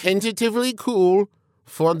tentatively cool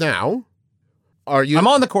for now. Are you? I'm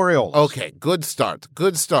on the Coriolis. Okay, good start.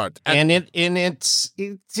 And it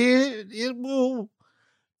will,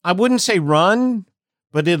 I wouldn't say run,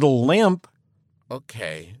 but it'll limp.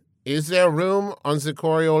 Okay. Is there room on the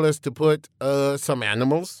Coriolis to put some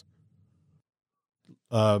animals?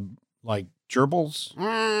 Like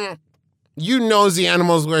gerbils. You know the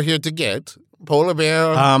animals we're here to get. Polar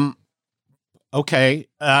bear. Okay.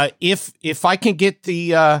 If I can get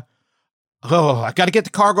the, I got to get the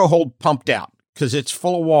cargo hold pumped out because it's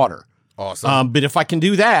full of water. Awesome. But if I can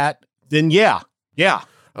do that, then yeah.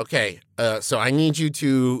 Okay. So I need you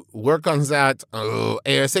to work on that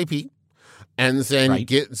ASAP. And then Right.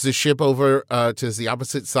 get the ship over to the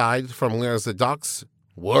opposite side from where the docks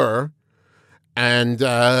were. And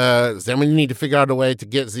then we need to figure out a way to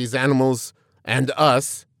get these animals and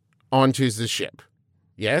us onto the ship.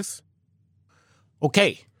 Yes?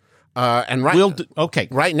 Okay. And Okay.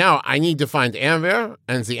 right now, I need to find Amber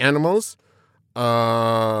and the animals.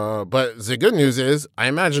 But the good news is, I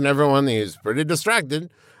imagine everyone is pretty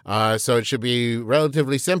distracted. So it should be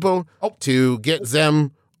relatively simple to get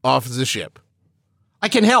them off the ship. I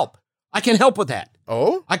can help. I can help with that.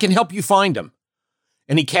 Oh? I can help you find them.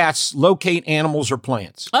 And he casts locate animals or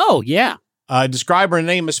plants. Oh, yeah. Describe or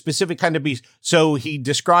name a specific kind of beast. So he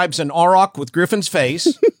describes an auroch with Griffin's face.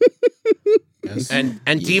 And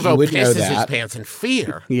You Devo would know pisses his that. pants in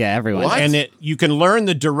fear. Yeah, everyone. What? And you can learn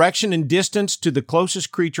the direction and distance to the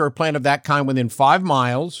closest creature or plant of that kind within 5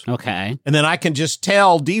 miles. Okay. And then I can just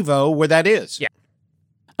tell Devo where that is. Yeah.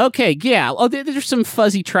 Okay, yeah. Oh, there's some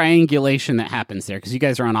fuzzy triangulation that happens there because you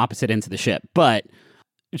guys are on opposite ends of the ship. But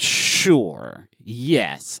sure,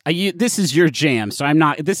 yes. This is your jam, so I'm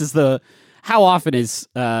not. This is the. How often is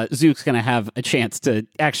Zook's going to have a chance to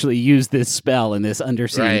actually use this spell in this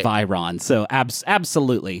undersea environ? So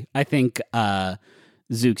absolutely, I think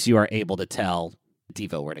Zooks, you are able to tell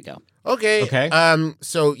Devo where to go. Okay. Okay.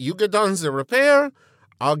 So you get on the repair.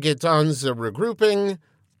 I'll get on the regrouping.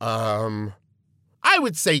 I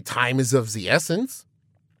would say time is of the essence,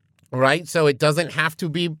 right? So it doesn't have to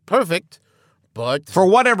be perfect, but For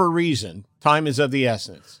whatever reason, time is of the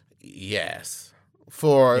essence. yes,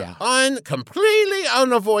 for completely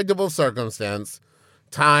unavoidable circumstance,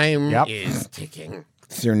 time is ticking.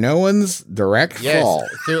 It's no one's direct fault.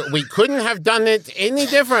 Yes, we couldn't have done it any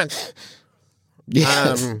different.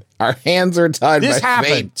 Yes. Our hands are tied This by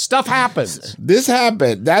happened. fate. Stuff happens. This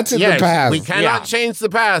happened. That's in Yes, the past. we cannot change the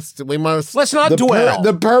past. We must. Let's not the, dwell.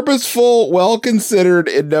 the purposeful, well-considered,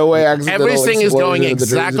 in no way accidental Everything is going explosion of the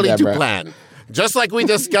dreams of exactly to Deborah. plan. Just like we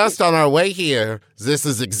discussed on our way here, this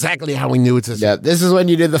is exactly how we knew it to. Yeah, this is when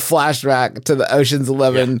you did the flashback to the Ocean's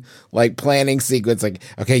 11 like planning sequence. Like,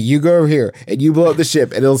 okay, you go over here and you blow up the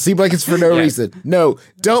ship, and it'll seem like it's for no reason. No,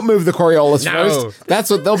 don't move the Coriolis first. That's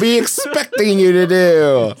what they'll be expecting you to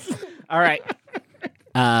do. All right.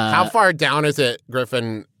 How far down is it,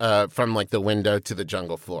 Griffin, from like the window to the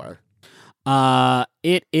jungle floor?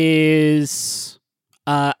 It is.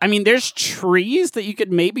 I mean, there's trees that you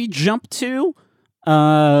could maybe jump to,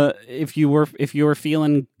 if you were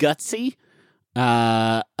feeling gutsy.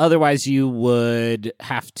 Otherwise, you would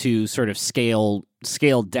have to sort of scale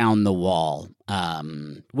down the wall,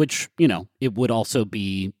 which it would also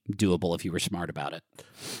be doable if you were smart about it.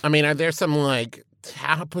 I mean, are there some like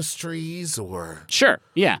tapestries or? Sure.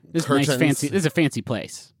 Yeah. This is a nice Curtains. fancy. This is a fancy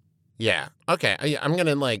place. Yeah. Okay. I'm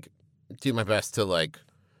gonna like do my best to like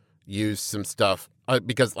use some stuff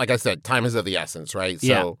because, like I said, time is of the essence, right? So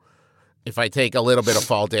Yeah. if I take a little bit of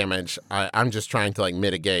fall damage, I'm just trying to like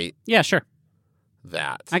mitigate Yeah. Sure.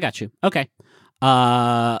 that. I got you. Okay.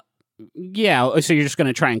 Yeah. So you're just going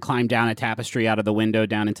to try and climb down a tapestry out of the window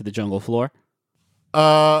down into the jungle floor?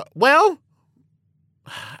 Well,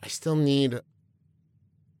 I still need.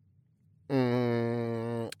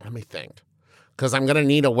 Let me think, because I'm gonna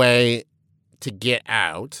need a way to get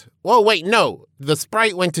out. Well, wait, no, the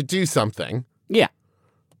sprite went to do something, Yeah.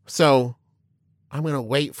 so I'm gonna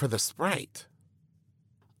wait for the sprite,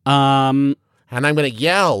 Um. and I'm gonna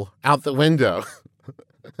yell out the window,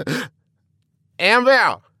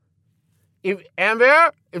 Amber, if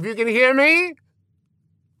you can hear me,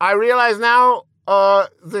 I realize now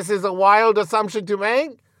this is a wild assumption to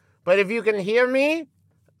make, but if you can hear me,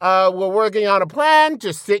 we're working on a plan.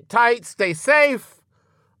 Just sit tight, stay safe.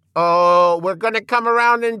 We're gonna come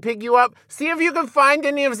around and pick you up. See if you can find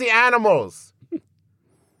any of the animals.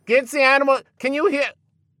 Get the animal. Can you hear,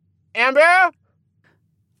 Amber?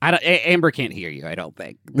 Amber can't hear you, I don't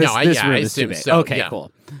think. This I room is too assume big. so, Okay, yeah.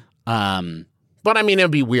 cool. But I mean, it'd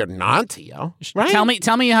be weird not to, yo. Right?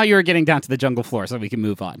 Tell me how you were getting down to the jungle floor so we can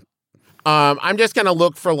move on. I'm just gonna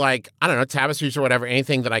look for like, I don't know, tapestries or whatever,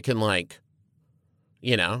 anything that I can like,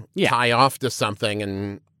 tie off to something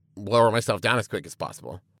and lower myself down as quick as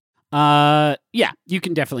possible. Yeah, you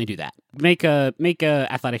can definitely do that. Make a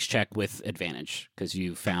athletics check with advantage because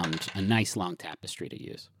you found a nice long tapestry to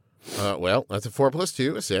use. Well, that's a 4 +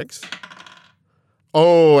 2, a 6.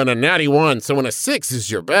 Oh, and a natty 1. So when a 6 is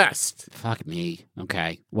your best. Fuck me.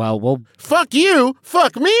 Okay. Well, we'll. Fuck you.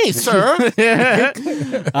 Fuck me, sir.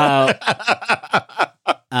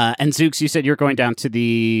 And Zooks, you said you're going down to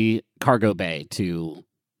the cargo bay to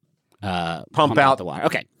pump out the water.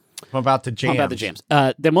 Okay. Pump out the jams. Pump out the jams.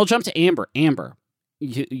 Then we'll jump to Amber. Amber,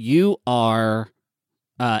 you are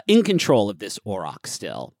in control of this auroch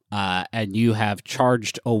still, and you have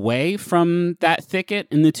charged away from that thicket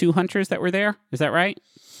and the 2 hunters that were there. Is that right?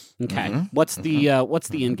 Okay. Mm-hmm. What's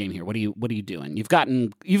the end game here? What are you doing? You've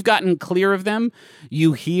gotten clear of them.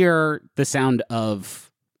 You hear the sound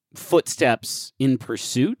of footsteps in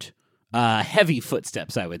pursuit. Heavy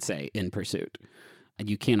footsteps, I would say, in pursuit. And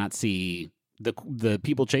you cannot see the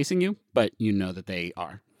people chasing you, but you know that they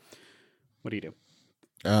are. What do you do?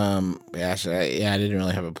 I didn't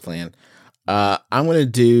really have a plan. I'm gonna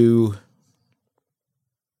do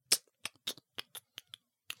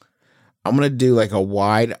like a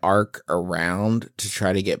wide arc around to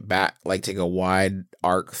try to get back, like take a wide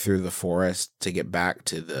arc through the forest to get back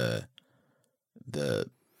to the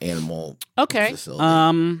animal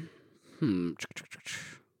facility.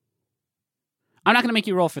 I'm not going to make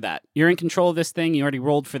you roll for that. You're in control of this thing. You already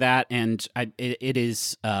rolled for that, and it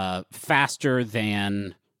is faster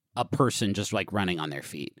than a person just like running on their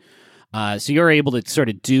feet. So you're able to sort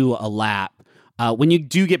of do a lap. When you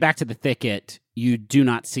do get back to the thicket, you do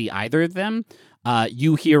not see either of them.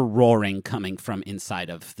 You hear roaring coming from inside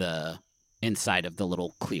of the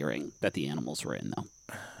little clearing that the animals were in, though.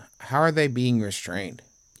 How are they being restrained?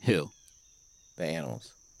 Who? The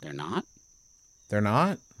animals. They're not? They're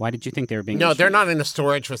not? Why did you think they were being No, restrained? they're not in a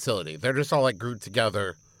storage facility. They're just all like grouped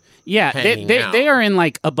together. Yeah, hanging out. they are in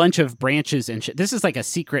like a bunch of branches and shit. This is like a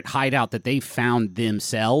secret hideout that they found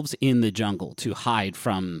themselves in the jungle to hide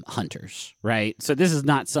from hunters, right? So this is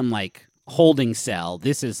not some like holding cell.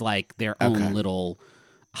 This is like their own little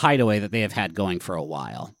hideaway that they have had going for a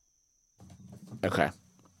while. Okay.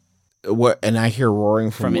 What? And I hear roaring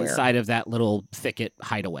from where? Inside of that little thicket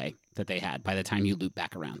hideaway that they had by the time you loop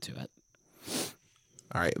back around to it.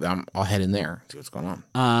 All right, I'll head in there, see what's going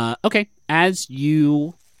on. Okay. As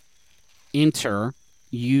you enter,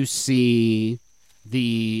 you see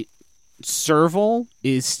the serval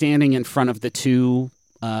is standing in front of the two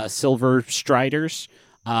silver striders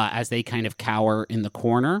as they kind of cower in the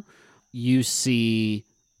corner. You see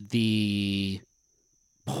the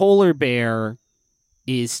polar bear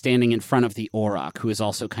is standing in front of the auroch, who is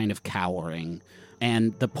also kind of cowering,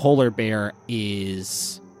 and the polar bear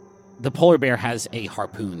has a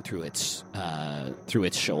harpoon through its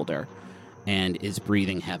shoulder and is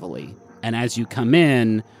breathing heavily. And as you come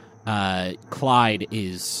in, Clyde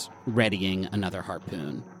is readying another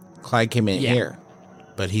harpoon. Clyde came in here,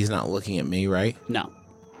 but he's not looking at me, right? No.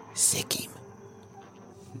 Sick him.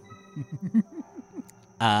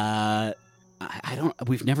 I don't.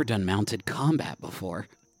 We've never done mounted combat before.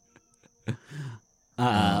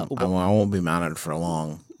 I won't be mounted for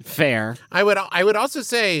long. Fair. I would also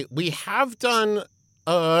say we have done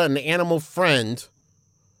an animal friend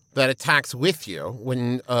that attacks with you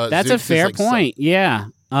when that's Zeus a fair is, like, point. Yeah.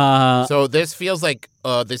 So this feels like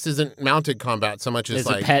this isn't mounted combat so much as It's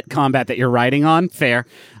like a pet combat that you're riding on. Fair.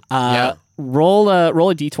 Yeah. Roll a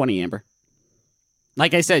d20, Amber.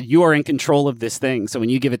 Like I said, you are in control of this thing. So when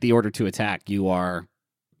you give it the order to attack, you are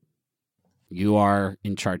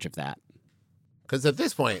in charge of that. because at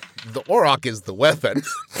this point the auroch is the weapon.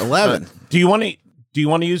 11. Do you want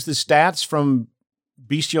to use the stats from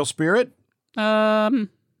Bestial Spirit? I mean,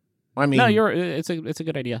 no, it's a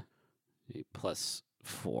good idea.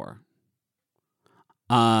 +4.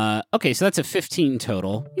 Okay, so that's a 15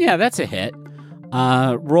 total. Yeah, that's a hit.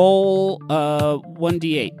 Roll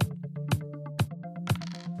 1d8.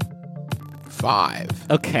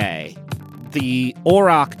 5. Okay. The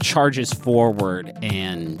auroch charges forward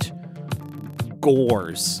and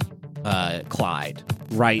gores Clyde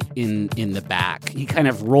right in the back. He kind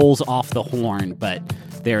of rolls off the horn, but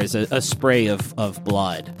there is a spray of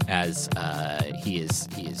blood as he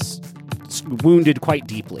is wounded quite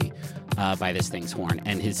deeply by this thing's horn,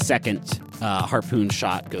 and his second harpoon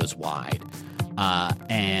shot goes wide.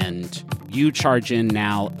 And you charge in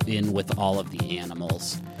with all of the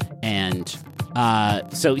animals, and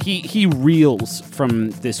so he reels from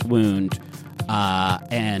this wound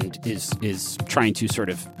and is trying to sort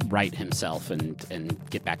of right himself and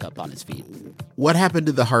get back up on his feet. What happened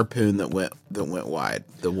to the harpoon that went wide?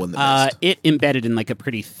 The one that missed? It embedded in like a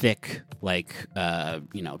pretty thick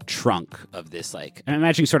trunk of this, like, I'm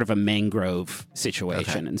imagining sort of a mangrove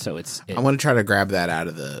situation. Okay. And so I want to try to grab that out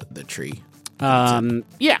of the tree.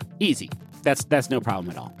 Yeah, easy. That's no problem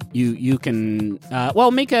at all. You can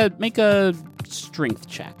make a strength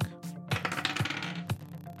check.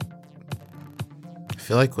 I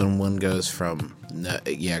feel like when one goes from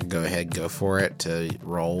go ahead, go for it to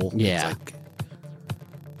roll. Yeah,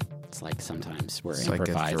 it's like sometimes we're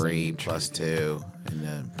improvising. Like a 3 + 2.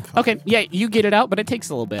 Okay, yeah, you get it out, but it takes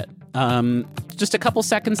a little bit. Just a couple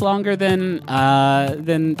seconds longer than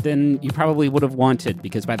you probably would have wanted,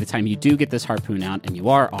 because by the time you do get this harpoon out and you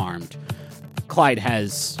are armed, Clyde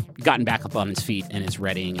has gotten back up on his feet and is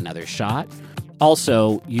readying another shot.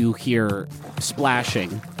 Also, you hear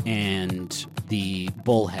splashing, and the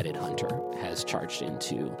bull-headed hunter has charged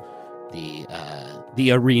into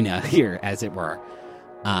the arena here, as it were.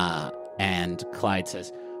 And Clyde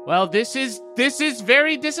says, "Well, this is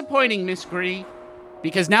very disappointing, Miss Gree,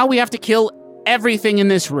 because now we have to kill everything in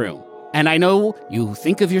this room." And I know you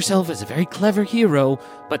think of yourself as a very clever hero,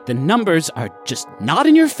 but the numbers are just not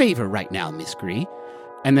in your favor right now, Miss Gree.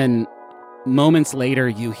 And then moments later,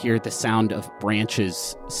 you hear the sound of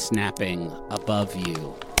branches snapping above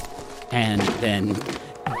you. And then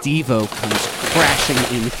Devo comes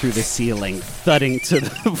crashing in through the ceiling, thudding to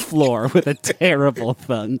the floor with a terrible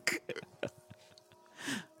thunk.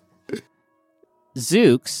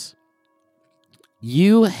 Zooks,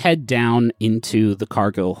 you head down into the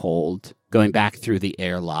cargo hold, going back through the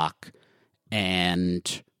airlock,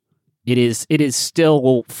 and it is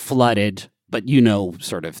still flooded, but you know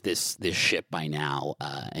sort of this ship by now,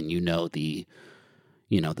 and you know the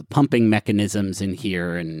pumping mechanisms in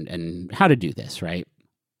here and how to do this, right?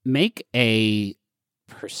 Make a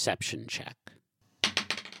perception check.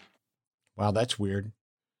 Wow, that's weird.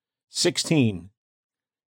 16.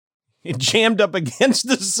 It jammed up against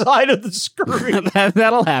the side of the screen.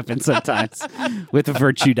 That'll happen sometimes with the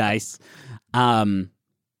virtue dice.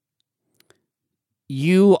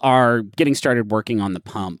 You are getting started working on the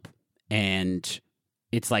pump, and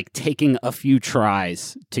it's like taking a few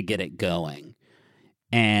tries to get it going.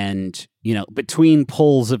 And, between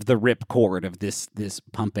pulls of the ripcord of this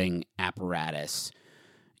pumping apparatus,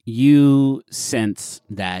 you sense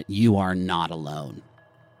that you are not alone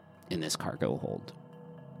in this cargo hold.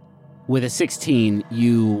 With a 16,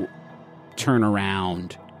 you turn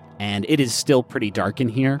around, and it is still pretty dark in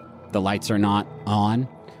here. The lights are not on.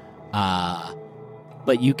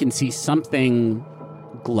 But you can see something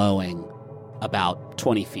glowing about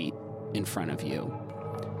 20 feet in front of you.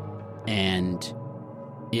 And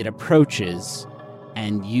it approaches,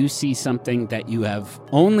 and you see something that you have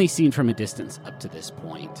only seen from a distance up to this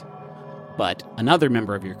point, but another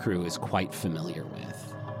member of your crew is quite familiar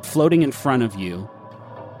with. Floating in front of you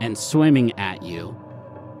and swimming at you,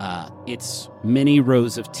 its many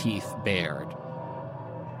rows of teeth bared,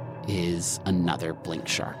 is another blink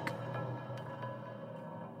shark.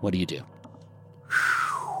 What do you do?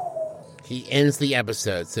 He ends the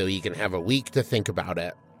episode so he can have a week to think about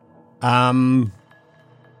it.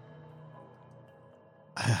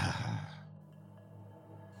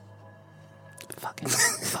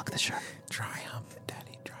 Fuck the shark. Triumph,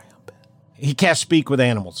 Daddy, triumph. He casts speak with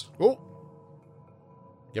animals. Oh.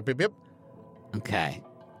 Yep. Okay.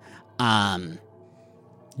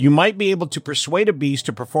 You might be able to persuade a beast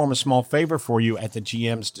to perform a small favor for you at the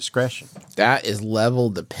GM's discretion. That is level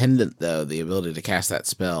dependent, though, the ability to cast that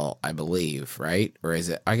spell, I believe, right? Or is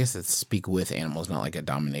it? I guess it's speak with animals, not like a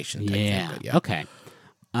domination type thing. But yeah. Okay.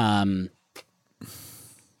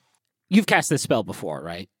 You've cast this spell before,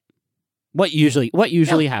 right? What usually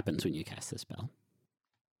happens when you cast this spell?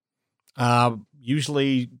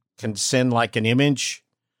 Usually can send like an image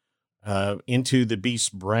into the beast's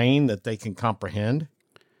brain that they can comprehend.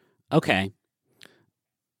 Okay.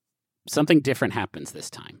 Something different happens this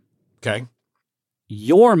time. Okay.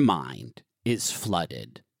 Your mind is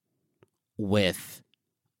flooded with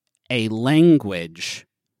a language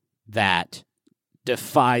that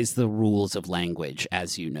defies the rules of language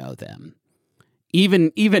as you know them.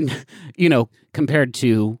 Even compared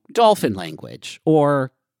to dolphin language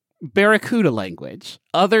or barracuda language,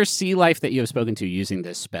 other sea life that you have spoken to using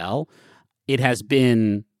this spell, it has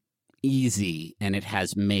been easy and it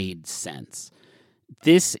has made sense.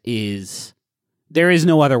 There is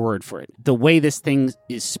no other word for it. The way this thing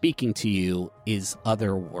is speaking to you is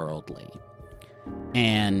otherworldly.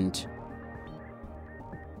 And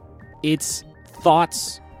its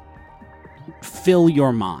thoughts fill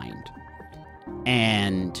your mind.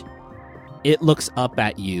 And it looks up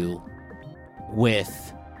at you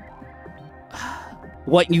with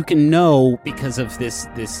what you can know because of this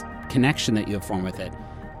connection that you have formed with it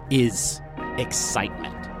is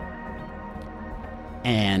excitement.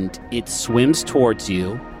 And it swims towards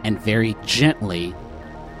you and very gently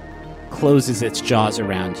closes its jaws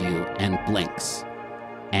around you and blinks,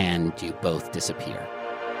 and you both disappear.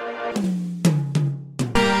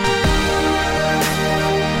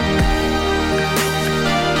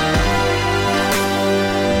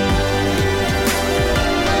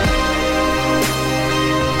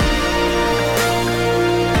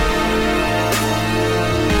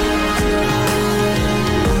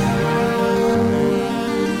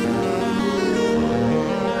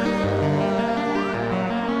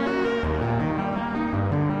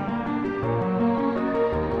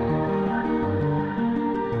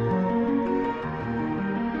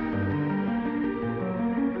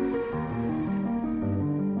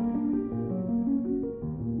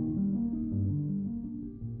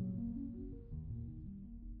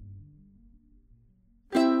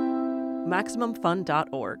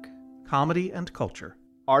 MaximumFun.org. Comedy and culture.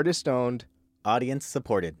 Artist owned, audience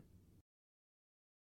supported.